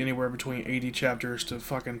be anywhere between 80 chapters to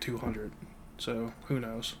fucking 200. So who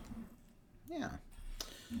knows? Yeah.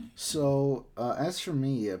 So, as for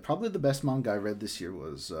me, probably the best manga I read this year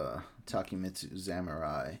was Takemitsu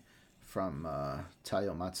Samurai from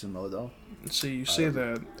Taiyo Matsumoto. See, you say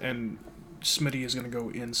that, and Smitty is going to go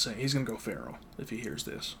insane. He's going to go feral if he hears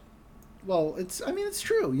this. Well, it's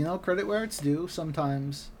true. You know, credit where it's due.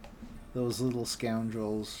 Sometimes those little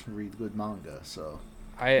scoundrels read good manga. So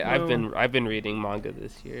I've been reading manga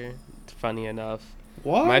this year. It's funny enough.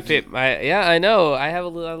 What? Yeah, I know. I have a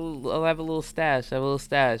little stash.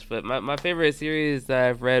 But my favorite series that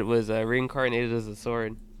I've read was Reincarnated as a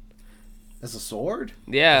Sword. as a sword?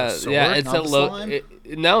 Yeah, As a sword, yeah. It's not a the low. slime?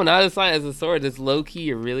 No, not a slime. As a sword. It's low key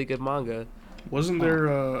a really good manga. Wasn't there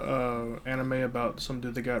anime about some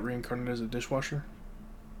dude that got reincarnated as a dishwasher?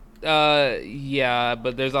 Yeah,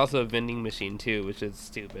 but there's also a vending machine too, which is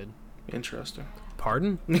stupid. Interesting.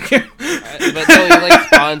 Pardon? But no, he like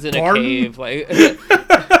spawns in a Pardon? cave. Like,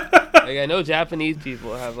 like I know Japanese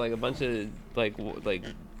people have like a bunch of like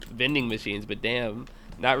vending machines, but damn,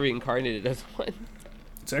 not reincarnated as one.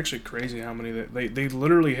 It's actually crazy how many they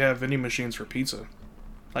literally have vending machines for pizza,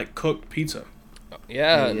 like cooked pizza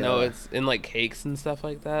Yeah, Hey, no, it's in like cakes and stuff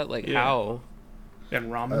like that. Like Yeah. how?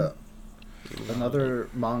 and ramen. Another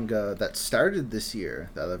manga that started this year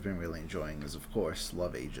that I've been really enjoying is, of course,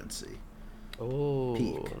 Love Agency. Oh,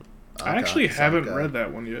 Peak. I actually haven't Akasaka. read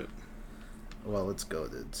that one yet. Well, it's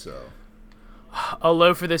goated, so A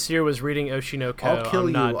low for this year was reading Oshinoko. I'll kill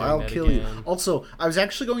I'm not you. doing I'll that kill you. again. Also, I was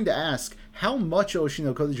actually going to ask how much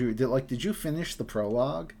Oshinoko did you read? Did you finish the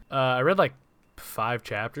prologue? I read like 5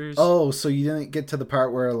 chapters. Oh, so you didn't get to the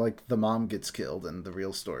part where like the mom gets killed and the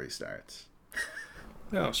real story starts.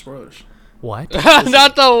 No spoilers. What?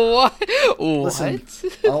 not the what? Listen,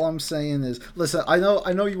 What? all I'm saying is, listen. I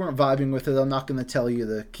know you weren't vibing with it. I'm not going to tell you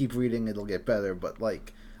to keep reading. It'll get better. But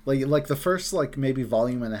like the first like maybe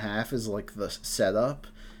volume and a half is like the setup,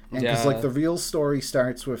 and because like Yeah. the real story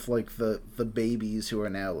starts with like the babies who are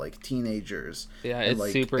now like teenagers. Yeah, and, it's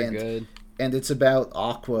like, super and- good. And it's about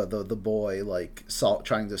Aqua, the boy, like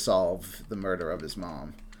trying to solve the murder of his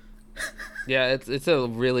mom. Yeah, it's a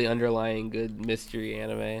really underlying good mystery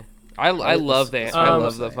anime. I That's- love that's the what I I'm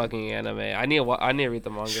love the saying. fucking anime. I need to read the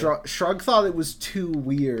manga. Shrug thought it was too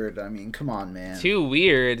weird. I mean, come on, man. Too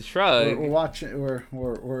weird, Shrug. We're watching. We're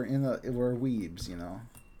weebs, you know.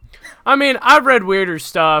 I mean, I've read weirder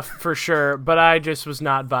stuff for sure, but I just was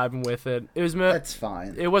not vibing with it. It was That's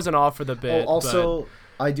fine. it wasn't all for the bit. Also,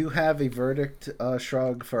 I do have a verdict,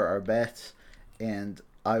 Shrug, for our bet, and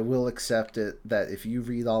I will accept it that if you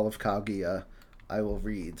read all of Kaguya, I will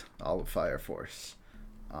read all of Fire Force.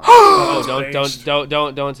 Oh, based.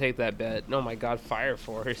 don't take that bet. Oh my God, Fire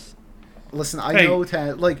Force. Listen, I Hey. know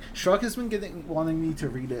like Shrug has been wanting me to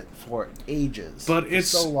read it for ages, But it's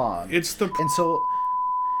so long. It's the And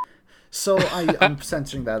so I'm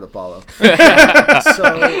censoring that, Apollo.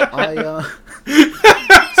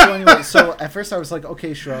 So anyway, so at first I was like,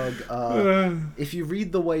 okay, Shrug, if you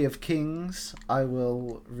read The Way of Kings, I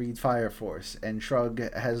will read Fire Force. And Shrug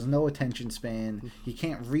has no attention span. He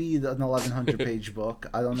can't read an 1,100-page book.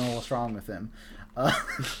 I don't know what's wrong with him.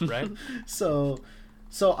 right? So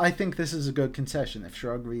I think this is a good concession. If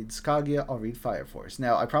Shrug reads Kaguya, I'll read Fire Force.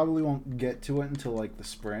 Now, I probably won't get to it until like the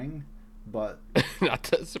spring, but Not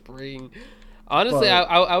the spring. Honestly, But-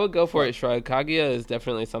 I would go for it, Shrug. Kaguya is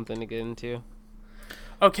definitely something to get into.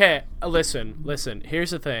 Okay, listen.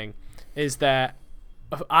 Here's the thing, is that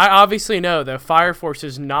I obviously know that Fire Force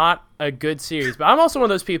is not a good series, but I'm also one of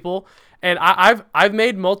those people, and I've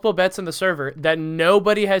made multiple bets on the server that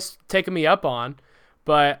nobody has taken me up on,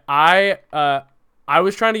 but I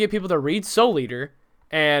was trying to get people to read Soul Eater,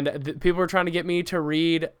 and people were trying to get me to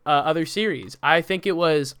read other series. I think it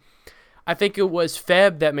was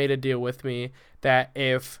Feb that made a deal with me that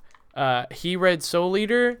if he read Soul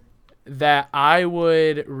Eater, that I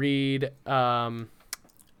would read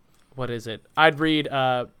what is it? I'd read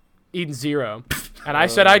Eden Zero, and I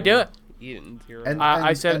said I'd do it. Eden Zero. and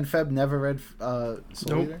I said- and Feb never read Soul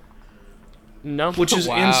Nope. Eater? No, which is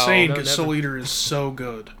Wow. insane No, because never. Soul Eater is so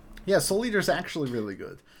good. Yeah, Soul Eater's actually really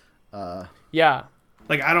good. Yeah.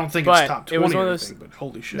 Like, I don't think But it's top it 20 was or one of those- anything, but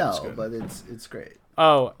holy shit, it's No, good. but it's great.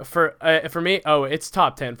 Oh, for me, it's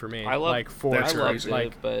top 10 for me. I love like for That's I loved crazy. it,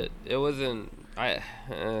 like but it wasn't.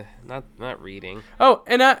 Not reading. oh,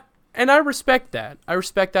 and I respect that. I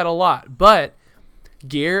respect that a lot. But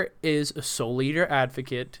Gear is a Soul Eater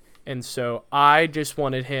advocate, and so I just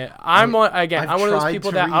wanted him. I'm one again. I've I'm one of those tried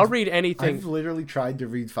people to that read- I'll read anything. I've literally tried to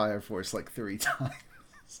read Fire Force like 3 times.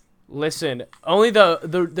 Listen, only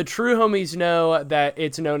the true homies know that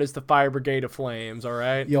it's known as the Fire Brigade of Flames. All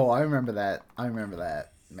right. Yo, I remember that.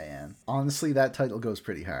 Man. Honestly, that title goes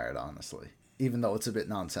pretty hard, honestly. Even though it's a bit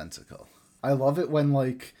nonsensical. I love it when,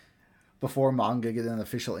 like, before manga get an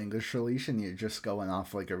official English release and you're just going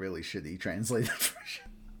off, like, a really shitty translated version.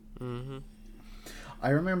 Mm-hmm. I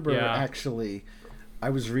remember, Yeah. actually, I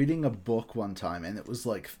was reading a book one time, and it was,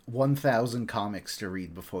 like, 1,000 comics to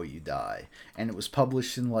read before you die. And it was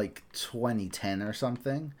published in, like, 2010 or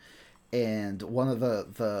something. And one of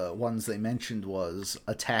the ones they mentioned was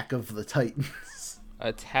Attack of the Titans.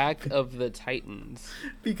 Attack of the Titans.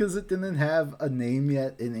 Because it didn't have a name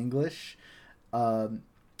yet in English.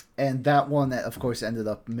 And that one, of course, ended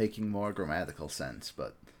up making more grammatical sense,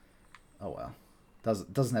 but oh well.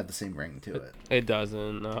 Doesn't have the same ring to it. It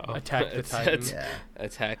doesn't. No. Attack the It's- Titan. it's- Yeah.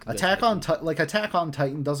 Attack. The Attack Titan. Attack on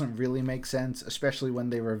Titan doesn't really make sense, especially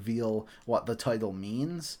when they reveal what the title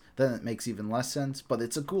means. Then it makes even less sense, but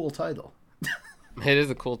it's a cool title. It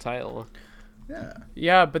is a cool title. Yeah.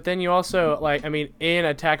 Yeah, but then you also in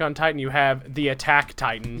Attack on Titan you have the Attack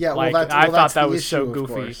Titan. Yeah, well, like that's, I well, thought that's that the was so issue, of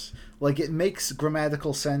goofy. course. Like, it makes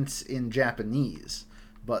grammatical sense in Japanese,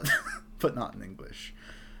 but but not in English.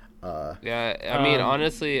 Yeah, I mean, Um,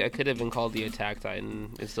 honestly, it could have been called the Attack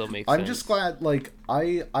Titan. It still makes I'm sense. just glad, like,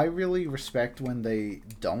 I really respect when they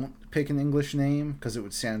don't pick an English name, because it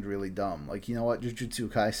would sound really dumb. Like, you know what Jujutsu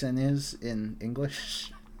Kaisen is in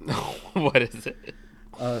English? What is it?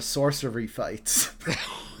 Sorcery fights.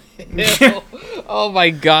 Ew. Oh my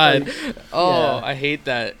god. Oh, yeah. I hate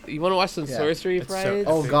that. You want to watch some Yeah. sorcery It's so- fights?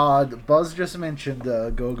 Oh god, Buzz just mentioned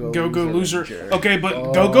Go-Go Loser. Ranger. Okay, but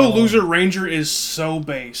Oh. Go Loser Ranger is so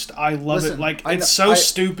based. I love Listen, it. Like, I it's know- so I-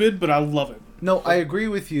 stupid, but I love it. No, I agree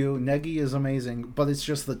with you. Negi is amazing, but it's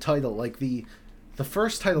just the title. Like, the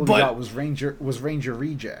first title But- we got was Ranger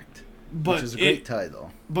Reject, But which is a great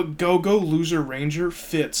title. But Go Loser Ranger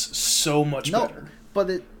fits so much No, better.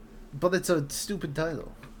 but it's a stupid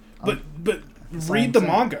title. But all read I'm the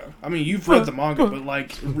saying. manga. I mean, you've read the manga, but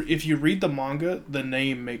like, if you read the manga, the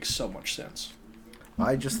name makes so much sense.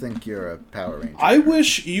 I just think you're a Power Ranger. I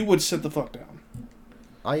wish you would sit the fuck down.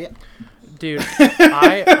 Dude,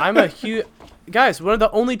 I'm a huge guys. One of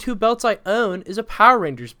the only 2 belts I own is a Power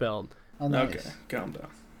Rangers belt. Oh, nice. Okay, calm down.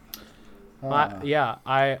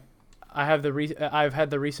 I have I've had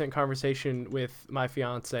the recent conversation with my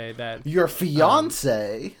fiance that Your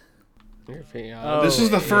fiance. Oh, This is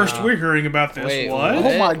the first yeah. we're hearing about this. Wait, what?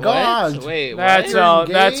 Oh my God. What? Wait, that's what?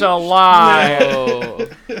 a lie. Oh.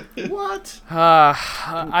 What?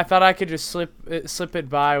 I thought I could just slip it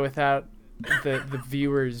by without the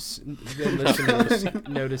viewers and listeners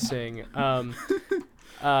noticing.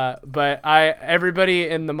 But everybody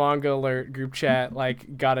in the Manga Alert group chat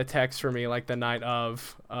like got a text from me like the night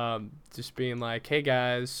of, just being like, "Hey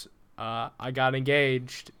guys, I got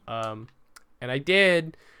engaged," and I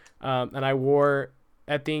did, and I wore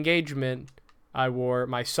at the engagement. I wore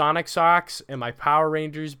my Sonic socks and my Power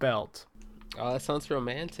Rangers belt. Oh, that sounds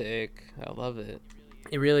romantic. I love it.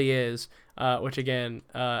 It really is. Which again,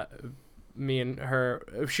 me and her,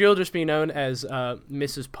 she'll just be known as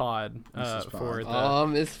Mrs. Pod. Mrs. Pod. For the Oh,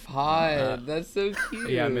 Miss Pod. That's so cute.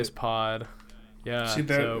 yeah, Miss Pod. Yeah. See,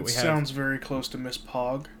 that so we sounds very close to Miss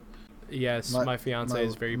Pog. yes, my fiance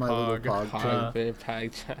is very little Pog. Pog, big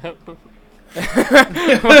pag chap.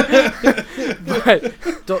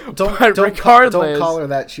 But Don't regardless- call her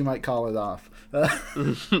that. She might call it off.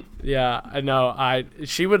 yeah, I know.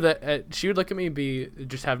 She would look at me and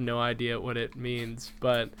just have no idea what it means.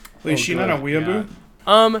 But Wait, is she not a yeah.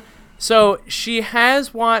 weeaboo? So she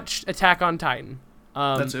has watched Attack on Titan.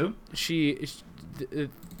 That's it?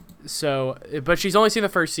 But she's only seen the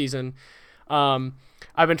first season.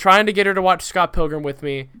 I've been trying to get her to watch Scott Pilgrim with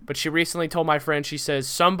me, but she recently told my friend, she says,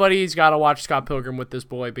 somebody's got to watch Scott Pilgrim with this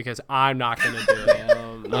boy because I'm not going to do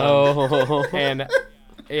it. No. And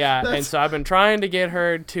yeah, and so I've been trying to get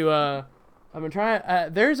her to,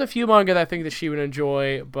 there's a few manga that I think that she would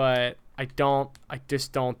enjoy, but I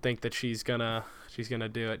just don't think that she's gonna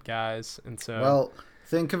do it, guys. And so, Well,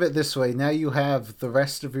 think of it this way. Now you have the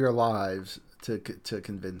rest of your lives to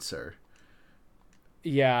convince her.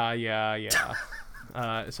 Yeah.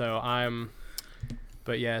 So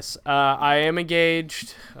but yes, I am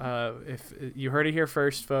engaged. If you heard it here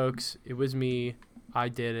first, folks, it was me. I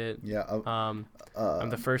did it. Yeah. I'm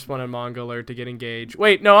the first one on Manga Alert to get engaged.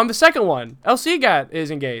 Wait, no, I'm the second one. LC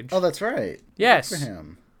is engaged. Oh, that's right. Yes. Good for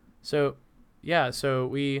him. So, yeah. So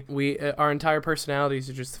we our entire personalities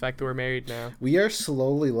are just the fact that we're married now. We are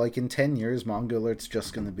slowly, like in 10 years, Manga Alert's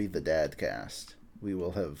just going to be the dad cast. We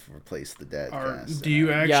will have replaced the dad cast. Do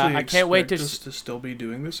you actually I can't wait expect us to still be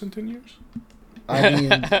doing this in 10 years? I mean,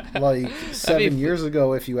 like 7 years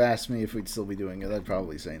ago, if you asked me if we'd still be doing it, I'd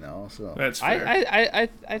probably say no. So That's fair.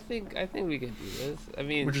 I think we can do this. I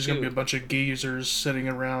mean, We're just going to be a bunch of geezers sitting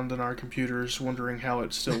around on our computers wondering how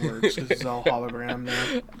it still works because it's all hologram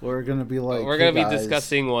now. we're going to be like, we're hey gonna be guys,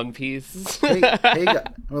 discussing One Piece. we're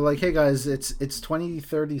like, hey guys, it's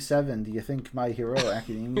 2037. Do you think My Hero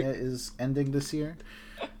Academia is ending this year?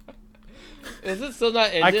 Is it still not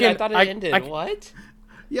ended? I thought it ended. I- what?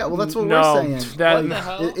 Yeah, well, that's what No, we're saying. that- Like,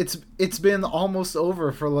 What the hell? it's been almost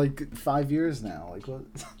over for like 5 years now. Like what?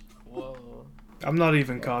 Whoa. I'm not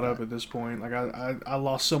even caught up at this point. Like I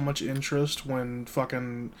lost so much interest when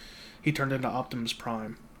fucking he turned into Optimus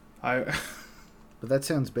Prime. But that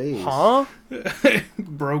sounds beige. Huh?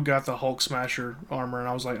 Bro got the Hulk Smasher armor, and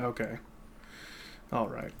I was like, okay, all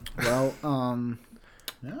right. Well,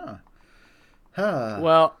 yeah. Huh.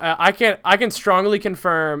 Well, I can strongly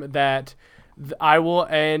confirm that I will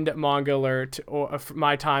end Manga Alert or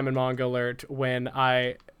my time in Manga Alert when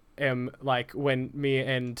I am when me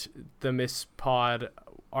and the Miss Pod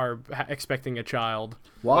are expecting a child.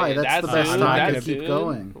 Why? Wait, That's the that's best soon? time to That's keep soon?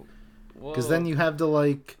 going. Because then Whoa. you have to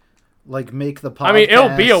like make the podcast. I mean,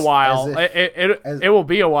 it'll be a while. as if- It will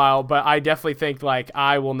be a while, but I definitely think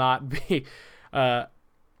I will not be.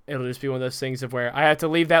 It'll just be one of those things of where I have to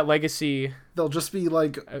leave that legacy. They'll just be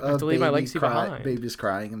like have to leave my legacy behind. babies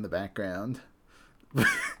crying in the background.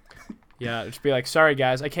 Yeah, just be like, sorry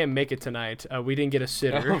guys, I can't make it tonight. We didn't get a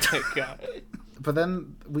sitter. Oh my god. But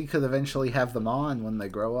then we could eventually have them on when they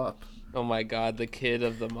grow up. Oh my god, the kid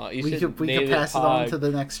of the mom. You We should could name pass it on Pod. to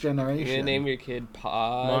the next You're gonna generation. name your kid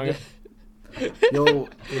Pod. Manga- Yo,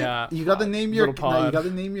 Yeah, you gotta name your Little no, you Pod.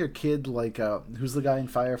 gotta name your kid like who's the guy in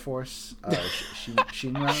Fire Force?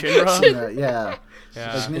 Shinra. Shinra? Yeah.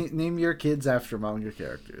 Yeah. Like, name your kids after manga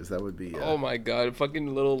characters. That would be. Oh my god,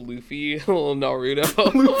 fucking little Luffy, little Naruto.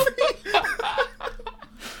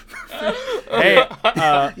 Hey,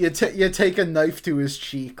 you take a knife to his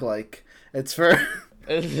cheek, like it's for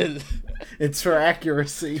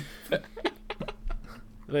accuracy.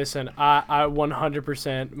 listen, I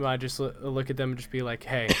 100% might just look at them and just be like,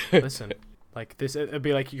 hey, listen, like this. It'd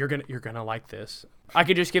be like you're gonna like this. I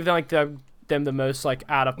could just give them them the most like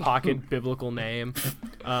out of pocket biblical name,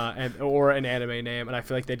 or an anime name, and I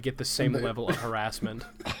feel like they'd get the same level of harassment.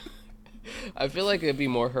 I feel like it'd be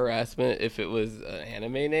more harassment if it was an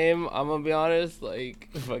anime name. I'm gonna be honest, like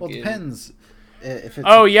fucking. Well, it depends. If it's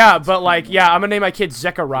Oh yeah, but like I'm gonna name my kid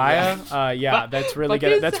Zechariah. That's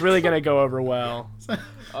really gonna go over well.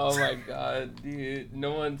 Oh my god, dude,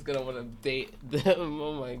 no one's gonna want to date them.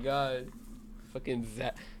 Oh my god, fucking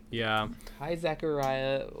Yeah. Hi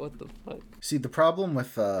Zachariah, what the fuck? See, the problem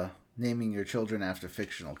with naming your children after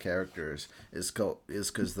fictional characters is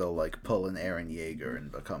because they'll like pull an Eren Yeager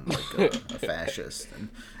and become like a fascist,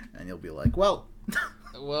 and you'll be like, well,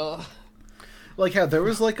 like how there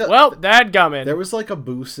was like a dadgummit. there was like a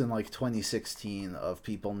boost in like 2016 of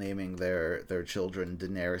people naming their children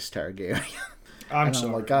Daenerys Targaryen. I'm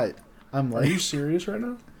sorry. I'm Are you like, serious right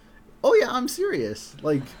now? oh yeah, I'm serious.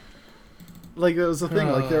 Like that was the thing.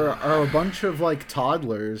 Like there are a bunch of like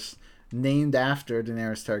toddlers named after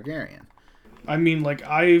Daenerys Targaryen. I mean, like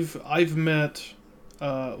I've met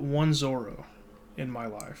one Zoro in my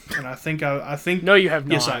life, and I think No, you have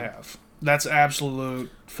not. Yes, I have. That's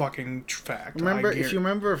absolute fucking fact. Remember, if you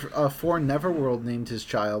remember, For Neverworld named his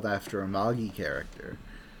child after a Magi character.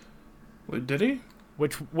 Wait, did he?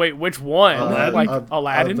 Which one? Aladdin? Like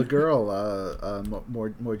Aladdin? The girl,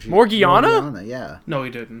 Morgiana? Morgiana, yeah. No, he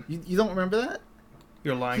didn't. You don't remember that?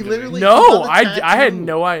 You're lying. He to literally. me. No, he got a I had tattoo.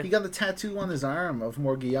 no idea. He got a tattoo on his arm of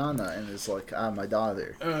Morgiana and is like, my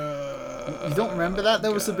daughter. You don't remember that?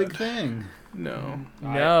 That was a big thing. No.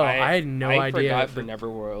 No, I had no idea. I forgot For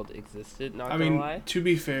Neverworld existed. Not I gonna mean, lie. to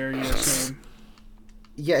be fair, yes.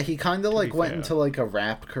 Yeah, he kind of like be went fair. into like a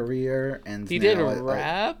rap career, and He now did I-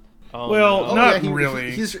 rap. Oh, Well, no. not he, really.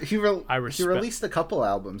 I he respect- released a couple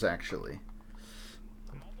albums actually.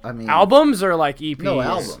 I mean, Albums or like EPs? No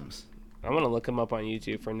albums. I'm gonna look him up on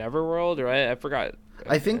YouTube for Neverworld, right? I forgot.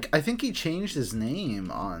 I think he changed his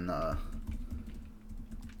name on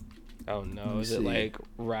Oh no, me is it see. like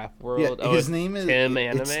Rap Yeah, World? Oh, his it's name is Tim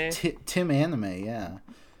it's Anime. Tim Anime. Yeah.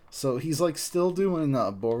 So he's like still doing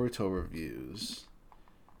Boruto reviews.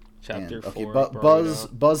 Chapter And, okay, 4.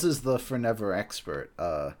 Buzz is the forever expert.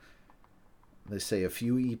 They say a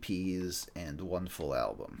few EPs and one full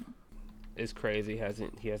album. It's crazy.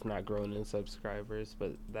 He has not grown in subscribers,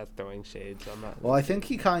 but that's throwing shade. So I'm not. Well, I think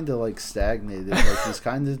he kind of like stagnated. Like he's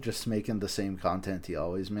kind of just making the same content he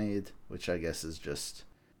always made, which I guess is just,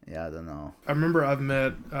 yeah, I don't know. I remember I've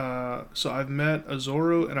met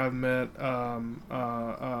Azoro and I've met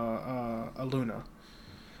Aluna,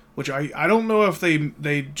 which I don't know if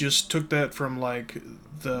they just took that from like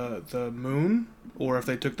the moon or if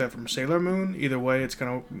they took that from Sailor Moon. Either way, it's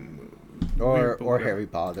kind of Or whatever. Harry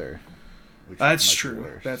Potter. Which That's might be true.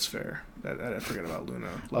 worse. That's fair. I forgot about Luna.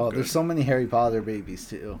 Oh, there's so many Harry Potter babies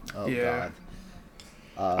too. Oh Yeah.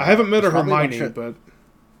 God. I haven't met a there's probably Hermione, bunch of- but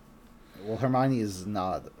Well, Hermione is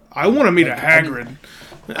not. I want to meet a Like, I mean-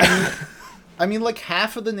 Hagrid. I mean, like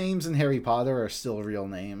half of the names in Harry Potter are still real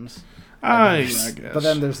names. I guess. But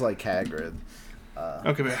then there's like Hagrid.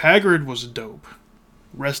 Okay, but Hagrid was dope.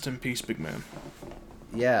 Rest in peace, big man.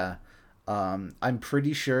 Yeah. I'm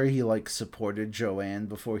pretty sure he like supported Joanne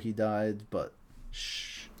before he died, but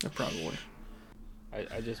shh. Probably.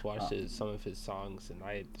 I just watched some of his songs, and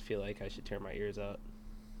I feel like I should turn my ears out.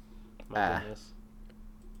 My Ah. goodness.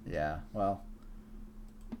 Yeah, well,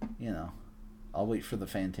 you know, I'll wait for the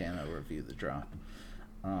Fantano review to drop.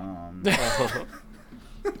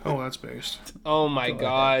 Oh, that's based. Oh my Go ahead.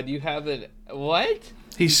 God! You haven't what?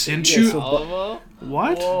 He sent Yeah, you so- Alamo?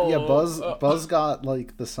 what? Whoa. Yeah, Buzz got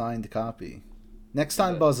like the signed copy. Next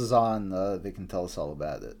time Buzz is on, they can tell us all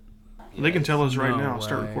about it. They can tell us right No now.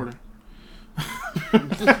 Start way. recording. We're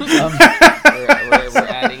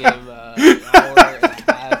adding him an hour and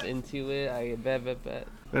a half into it. I bet.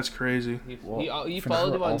 That's crazy. You Fernando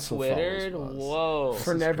followed him on also Twitter? follows Buzz.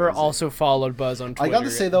 Whoa. Never crazy. also followed Buzz on I Twitter.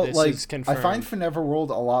 gotta say though, This like is I confirmed. find Forever World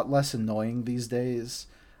a lot less annoying these days,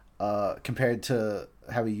 compared to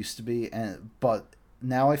how he used to be. But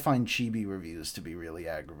now I find Chibi reviews to be really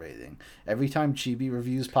aggravating. Every time Chibi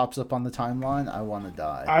reviews pops up on the timeline, I want to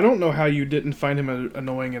die. I don't know how you didn't find him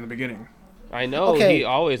annoying in the beginning. I know Okay, he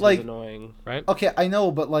always like- was annoying. right? Okay, I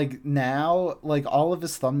know, but like now, like all of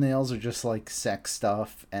his thumbnails are just like sex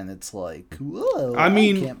stuff, and it's like, whoa! I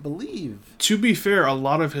mean- can't believe. To be fair, a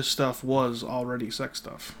lot of his stuff was already sex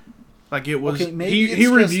stuff. Like it was. Okay, maybe he it's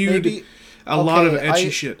just- reviewed maybe- a lot of okay, etchy I-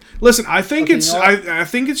 shit. Listen, I think Okay, it's you know what? I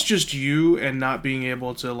think it's just you and not being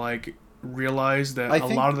able to like realize that I a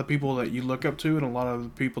think- lot of the people that you look up to and a lot of the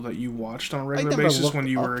people that you watched on a I regular never basis looked when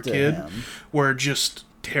you were a up to kid him. were just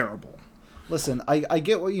terrible. Listen, I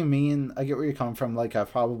get what you mean. I get where you're coming from. Like,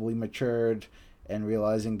 I've probably matured and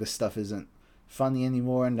realizing this stuff isn't funny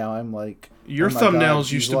anymore. And now I'm like, Your oh my God, thumbnails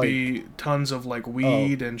he's used to like- be tons of like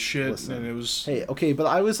weed and shit, listen. and it was. Hey, okay, but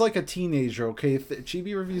I was like a teenager. Okay,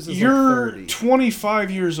 Chibi reviews is You're like 30.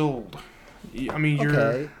 25 years old. I mean,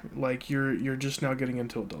 Okay. you're just now getting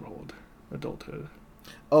into adulthood.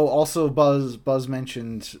 Oh, also Buzz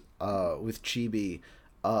mentioned with Chibi.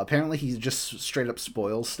 Apparently he just straight up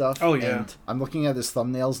spoils stuff. Oh, yeah. And I'm looking at his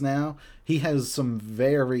thumbnails now. He has some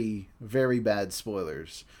very, very bad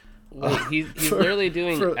spoilers. Wait, he's for- literally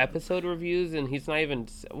doing for- episode reviews, and he's not even.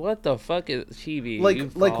 What the fuck is Chibi? Like,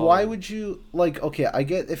 You've why fallen. would you like? Okay, I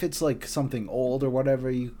get if it's like something old or whatever,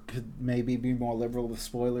 you could maybe be more liberal with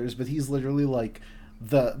spoilers. But he's literally like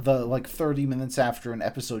the like 30 minutes after an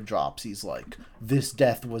episode drops, he's like, "This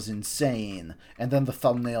death was insane," and then the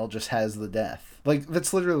thumbnail just has the death. Like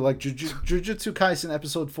that's literally like Jujutsu Kaisen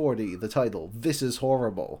episode 40. The title, "This is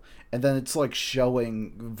horrible," and then it's like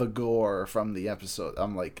showing the gore from the episode.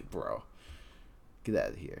 I'm like, bro, get out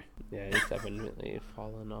of here. Yeah, he's definitely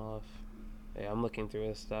fallen off. Yeah, I'm looking through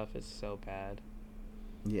his stuff. It's so bad.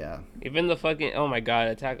 Yeah. Even the fucking oh my god,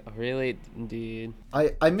 attack really, dude.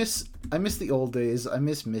 I miss the old days. I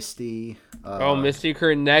miss Misty. Oh, Misty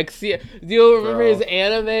Kernexia. Do you remember Bro. his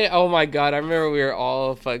anime? Oh my god, I remember we were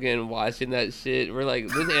all fucking watching that shit. We're like,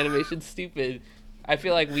 this animation's stupid. I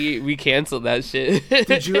feel like we canceled that shit.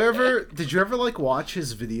 Did you ever like watch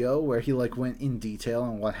his video where he like went in detail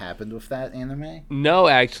on what happened with that anime? No,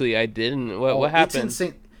 actually, I didn't. What It's happened?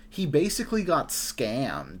 insane. He basically got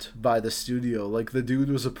scammed by the studio. Like the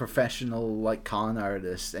dude was a professional like con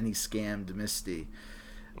artist and he scammed Misty.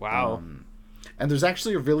 Wow. And there's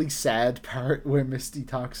actually a really sad part where Misty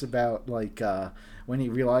talks about like when he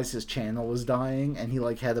realized his channel was dying and he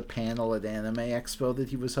like had a panel at Anime Expo that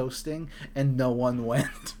he was hosting and no one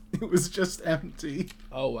went. It was just empty.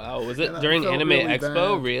 Oh wow, was it and I during felt Anime really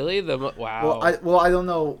Expo? bad. Really? Wow. Well, I don't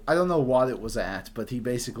know what it was at, but he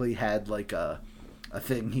basically had like a a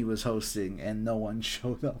thing he was hosting, and no one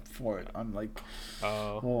showed up for it. I'm like,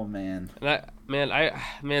 oh man.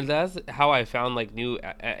 And that's how I found like new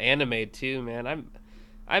anime too, man.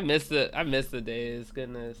 I miss the days.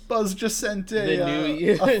 Goodness. Buzz just sent a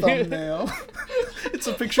new- thumbnail. It's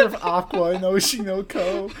a picture of Aqua and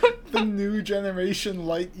Oshinoko, the new generation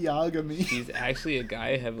light Yagami. He's actually a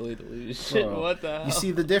guy heavily delusional. Bro, What the hell? You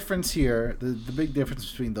see, the difference here, the big difference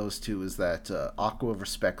between those two is that Aqua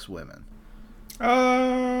respects women.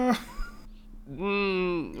 When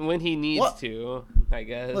he needs What? to, I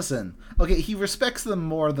guess. Listen, okay, he respects them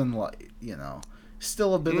more than Light,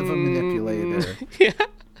 Still a bit of a manipulator. Yeah.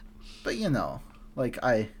 But,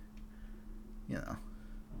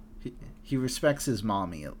 he respects his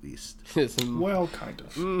mommy, at least. Well, kind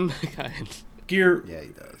of. Kind. Gear, Yeah, he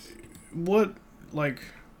does. what, like,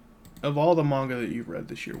 of all the manga that you've read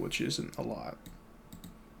this year, which isn't a lot,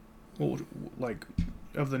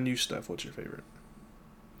 of the new stuff, what's your favorite?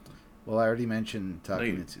 Well, I already mentioned No,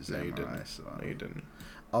 you Takemitsu Samurai, didn't. so... No, you didn't.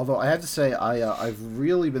 Although, I have to say, I've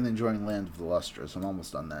really been enjoying Land of the Lustrous. I'm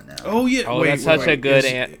almost done that now. Oh, yeah. Oh, wait, that's such a good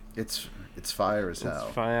It's fire as hell.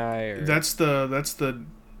 It's fire. That's the...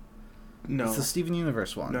 No. It's the Steven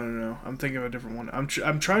Universe one. No. I'm thinking of a different one. I'm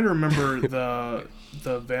trying to remember the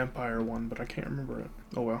vampire one, but I can't remember it.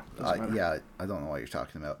 Oh well. Doesn't matter. Yeah, I don't know what you're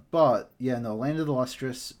talking about. But, yeah, no, Land of the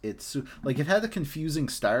Lustrous, it had a confusing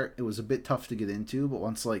start. It was a bit tough to get into, but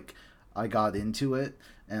once, I got into it,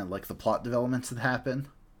 and, the plot developments that happen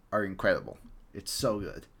are incredible. It's so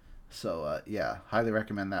good. So, yeah, highly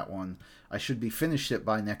recommend that one. I should be finished it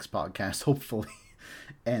by next podcast, hopefully,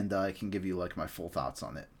 and I can give you, my full thoughts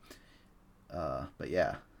on it. But,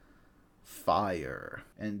 yeah. Fire.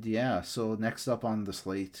 And yeah, so next up on the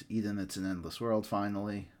slate, Eden, It's an Endless World,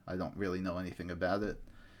 finally. I don't really know anything about it.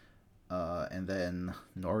 And then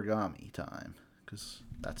Noragami time, because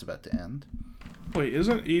that's about to end. Wait,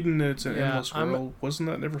 isn't Eden It's an Yeah, Endless World? Wasn't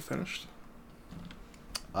that never finished?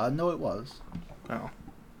 No, it was. Oh.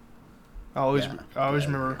 I always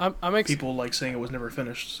remember I'm people saying it was never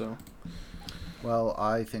finished, so... Well,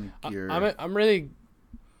 I think you're... I'm really...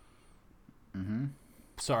 Mm-hmm.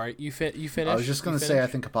 Sorry, you finished? I was just going to say I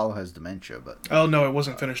think Apollo has dementia, but... Oh, no, it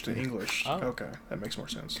wasn't finished in English. Oh. Okay, that makes more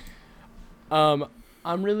sense. I'm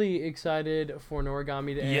really excited for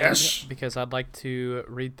Noragami to end. Yes! Because I'd like to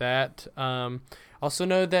read that. Also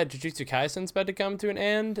know that Jujutsu Kaisen's about to come to an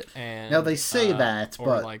end, and... Now, they say that,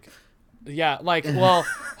 but... well,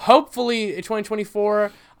 hopefully in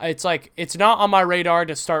 2024, it's not on my radar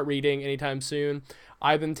to start reading anytime soon.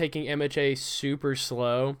 I've been taking MHA super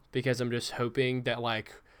slow because I'm just hoping that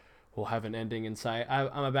we'll have an ending in sight.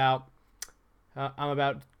 I'm about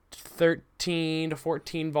 13 to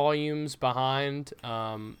 14 volumes behind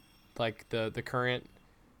the current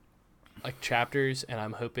chapters, and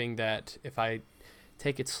I'm hoping that if I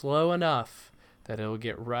take it slow enough that it'll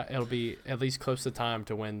be at least close to time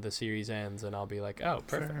to when the series ends, and I'll be like, oh,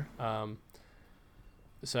 perfect.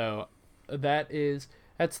 So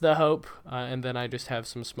that's the hope, and then I just have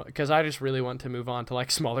some because I just really want to move on to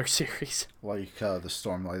smaller series. The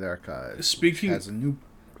Stormlight Archive Speaking... has a new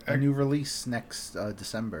release next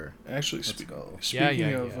December. Actually, go.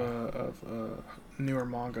 Speaking of newer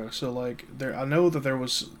manga, so I know that there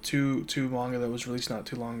was two manga that was released not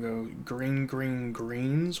too long ago. Green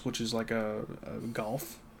Greens, which is a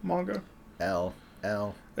golf manga.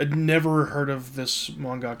 I'd never heard of this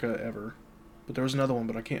mangaka ever, but there was another one,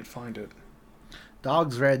 but I can't find it.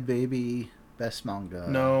 Dog's Red Baby, best manga.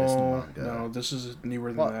 No, this is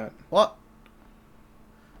newer than that. What?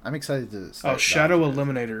 I'm excited to start. Oh, Shadow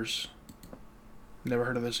Eliminators. Never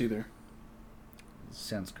heard of this either.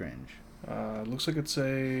 Sounds cringe. Looks like it's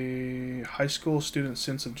a high school student's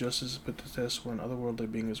sense of justice put to test when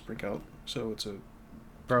otherworldly beings break out. So it's a...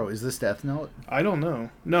 Bro, is this Death Note? I don't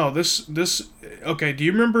know. No, this... Okay, do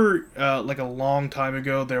you remember, a long time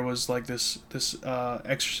ago, there was, this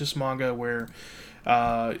Exorcist manga where...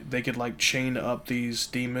 they could chain up these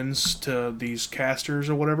demons to these casters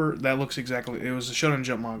or whatever. That looks exactly... It was a Shonen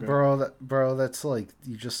Jump manga. Bro, that's you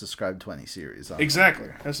just described 20 series. Exactly.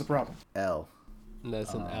 That's the problem. L.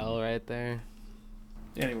 That's an L right there.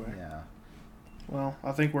 Anyway. Yeah. Well,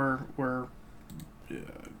 I think we're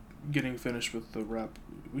getting finished with the wrap.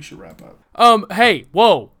 We should wrap up. Hey,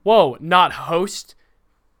 whoa, not host.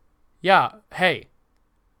 Yeah, hey.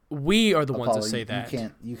 We are the ones that say that.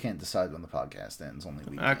 You can't decide when the podcast ends. Only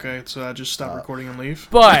we. Okay, so I just stop recording and leave.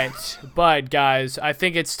 But guys, I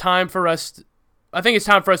think it's time for us to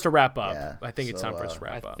wrap up. Yeah, I think it's time for us to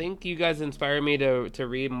wrap up. I think you guys inspired me to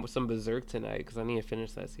read some Berserk tonight because I need to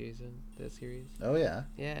finish that series. Oh yeah.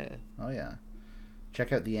 Yeah. Oh yeah.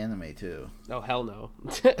 Check out the anime too. Oh hell no!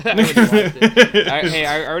 I wouldn't watch it. Hey,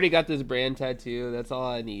 I already got this brand tattoo. That's all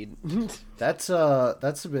I need. That's a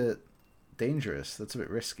bit dangerous. That's a bit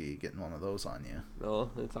risky getting one of those on you. No,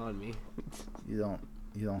 it's on me. You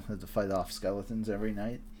don't have to fight off skeletons every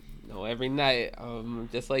night. No, every night.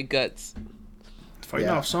 Just like Guts. Fighting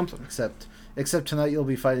off something. Except tonight you'll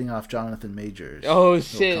be fighting off Jonathan Majors. Oh He'll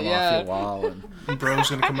shit! come Yeah. off your wall and Bro's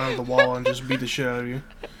gonna come out of the wall and just beat the shit out of you.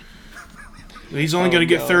 He's only gonna no.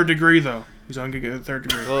 get third degree though. He's only gonna get third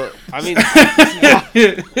degree. Well, I mean,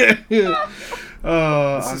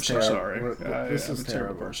 I'm is so terrible. sorry. This I'm is a terrible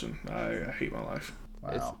terrible. person. I hate my life.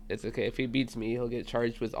 wow. it's okay. If he beats me, he'll get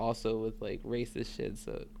charged with like racist shit.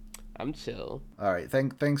 So I'm chill. All right.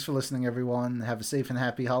 Thanks for listening, everyone. Have a safe and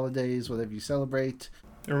happy holidays, whatever you celebrate.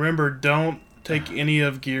 And remember, don't take any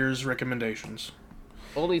of Gear's recommendations.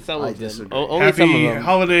 Only some I of them. disagree. Only some of Happy them.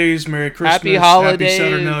 holidays, Merry Christmas, Happy holidays.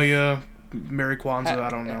 Happy Saturnalia, Merry Kwanzaa. I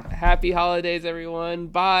don't know. Happy holidays, everyone.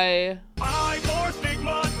 Bye. Oh,